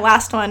one and my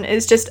last one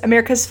is just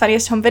America's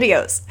Funniest Home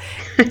Videos,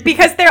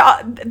 because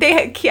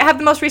they have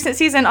the most recent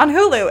season on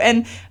Hulu.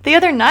 And the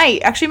other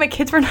night, actually, my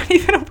kids were not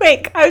even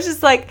awake. I was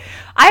just like,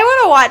 I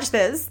want to watch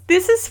this.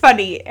 This is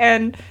funny.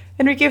 And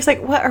Enrique was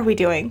like, what are we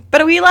doing?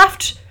 But we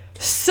laughed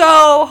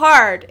so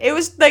hard. It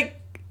was like,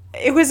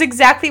 it was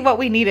exactly what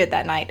we needed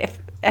that night.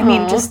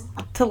 Just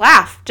to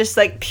laugh, just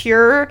like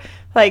pure,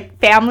 like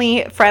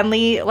family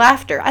friendly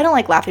laughter. I don't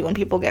like laughing when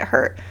people get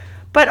hurt.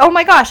 But, oh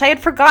my gosh, I had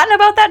forgotten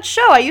about that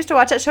show. I used to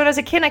watch that show as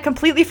a kid, and I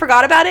completely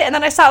forgot about it. And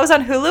then I saw it was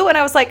on Hulu, and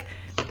I was like,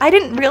 I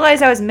didn't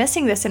realize I was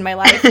missing this in my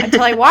life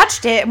until I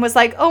watched it and was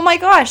like, oh my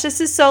gosh,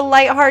 this is so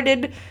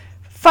lighthearted,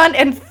 fun,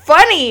 and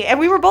funny. And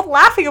we were both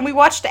laughing, and we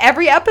watched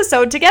every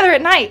episode together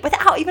at night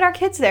without even our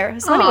kids there.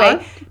 So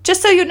anyway,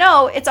 just so you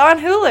know, it's on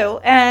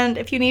Hulu. And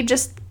if you need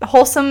just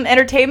wholesome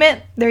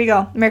entertainment, there you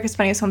go. America's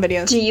Funniest Home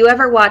Videos. Do you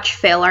ever watch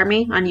Fail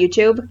Army on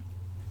YouTube?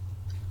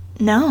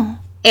 No.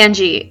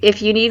 Angie,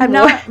 if you need I'm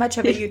more... not much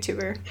of a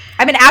YouTuber.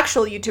 I'm an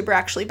actual YouTuber,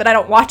 actually, but I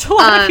don't watch a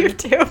lot of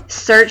YouTube.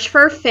 Search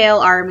for Fail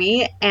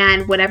Army,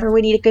 and whenever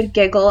we need a good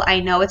giggle, I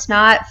know it's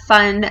not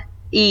funny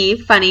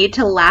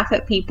to laugh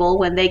at people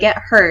when they get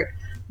hurt,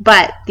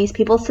 but these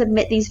people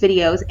submit these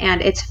videos,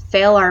 and it's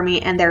Fail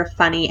Army, and they're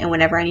funny, and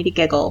whenever I need a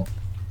giggle,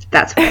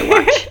 that's what I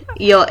watch.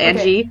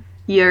 Angie,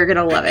 you're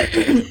gonna love it.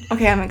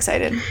 Okay, I'm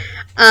excited.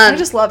 I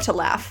just love to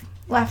laugh.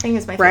 Laughing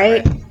is my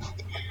favorite. Right?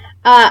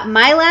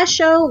 My last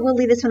show, we'll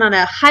leave this one on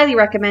a highly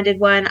recommended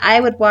one.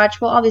 I would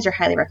watch, well, all these are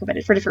highly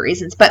recommended for different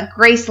reasons, but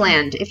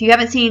Graceland. If you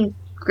haven't seen,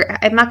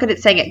 I'm not good at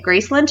saying it,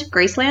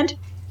 Graceland?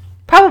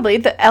 Probably.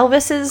 The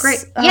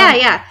Elvis's...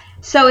 Yeah.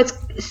 So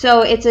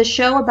it's a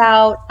show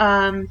about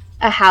a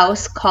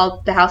house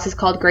the house is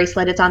called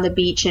Graceland. It's on the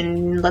beach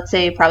in, let's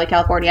say, probably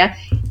California.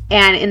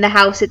 And in the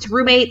house, it's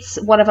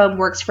roommates. One of them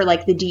works for,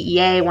 like, the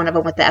DEA, one of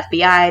them with the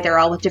FBI. They're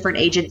all with different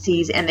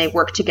agencies, and they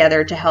work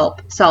together to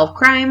help solve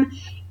crime.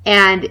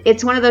 And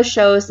it's one of those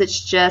shows that's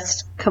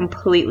just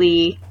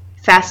completely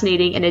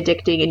fascinating and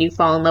addicting, and you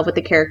fall in love with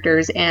the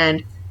characters,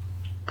 and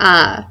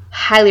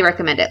highly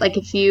recommend it. Like,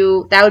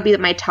 that would be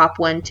my top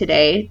one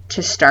today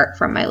to start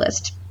from my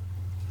list.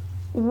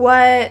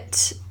 Why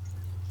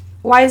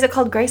is it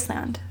called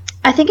Graceland?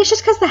 I think it's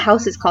just because the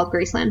house is called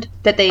Graceland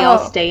that they all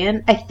stay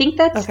in. I think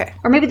that's... Okay.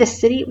 Or maybe the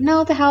city...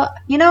 No, the house...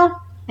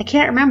 I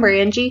can't remember,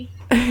 Angie.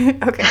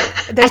 Okay.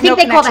 I think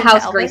they call the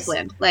house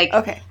Graceland. Like,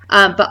 okay.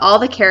 But all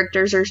the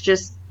characters are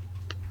just...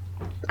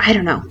 I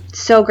don't know.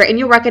 So great. And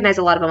you'll recognize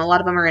a lot of them. A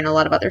lot of them are in a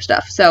lot of other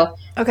stuff. So...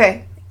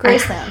 Okay.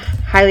 Graceland.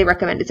 Highly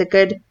recommend. It's a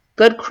good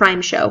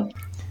crime show.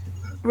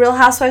 Real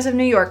Housewives of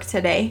New York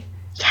today.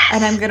 Yes.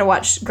 And I'm going to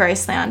watch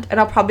Graceland. And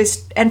I'll probably...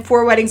 and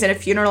 4 Weddings and a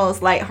Funeral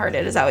is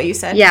lighthearted. Is that what you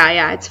said?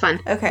 Yeah. It's fun.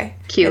 Okay.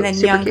 Cute. And then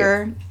Super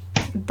Younger,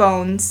 cute.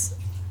 Bones.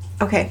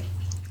 Okay.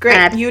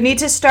 Great. You need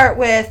to start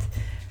with...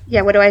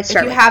 Yeah, what do I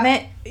start with? If you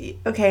haven't...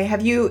 Okay,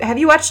 have you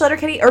watched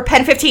Letterkenny? Or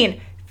Pen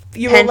 15?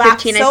 You will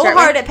laugh so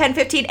hard at Pen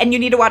 15, and you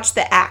need to watch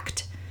The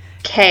Act.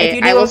 Okay, if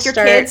you do it with your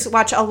kids,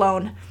 watch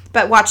Alone.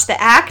 But watch The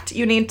Act,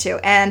 you need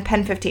to, and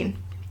Pen 15.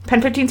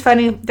 Pen 15's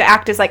funny. The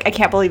Act is like, I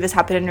can't believe this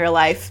happened in real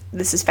life.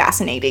 This is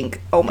fascinating.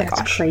 Oh my gosh.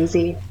 That's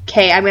crazy.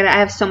 Okay, I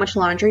have so much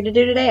laundry to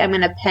do today. I'm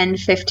going to Pen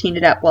 15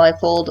 it up while I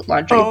fold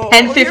laundry.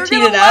 Pen 15 you're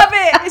gonna it up. Love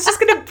it. It's just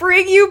going to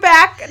bring you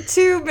back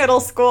to middle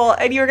school,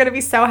 and you're going to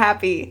be so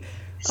happy.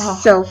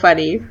 So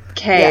funny.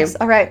 Okay. Yes.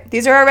 All right.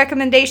 These are our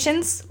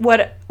recommendations.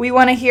 What we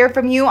want to hear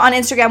from you on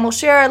Instagram. We'll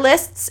share our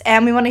lists,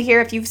 and we want to hear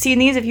if you've seen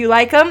these, if you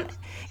like them,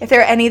 if there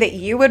are any that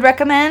you would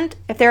recommend,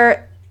 if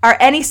there are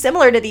any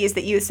similar to these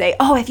that you say,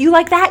 oh, if you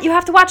like that, you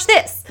have to watch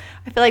this.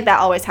 I feel like that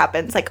always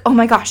happens. Like, oh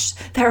my gosh,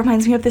 that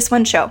reminds me of this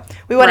one show.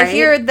 We want to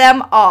hear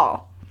them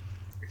all.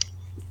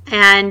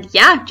 And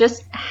yeah,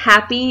 just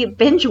happy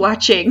binge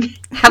watching.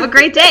 Have a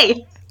great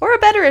day. Or a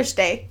betterish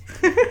day.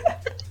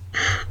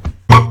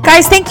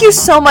 Guys, thank you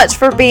so much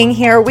for being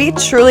here. We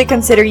truly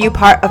consider you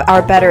part of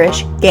our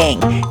Betterish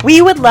gang.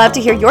 We would love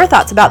to hear your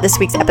thoughts about this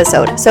week's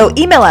episode. So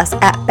email us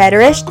at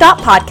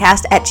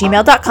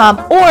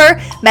betterish.podcast@gmail.com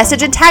or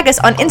message and tag us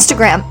on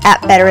Instagram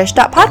at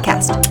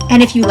betterish.podcast.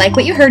 And if you like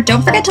what you heard,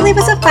 don't forget to leave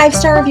us a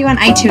 5-star review on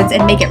iTunes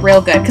and make it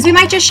real good, because we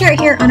might just share it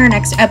here on our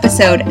next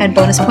episode. And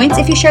bonus points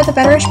if you share the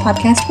Betterish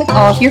podcast with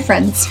all of your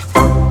friends.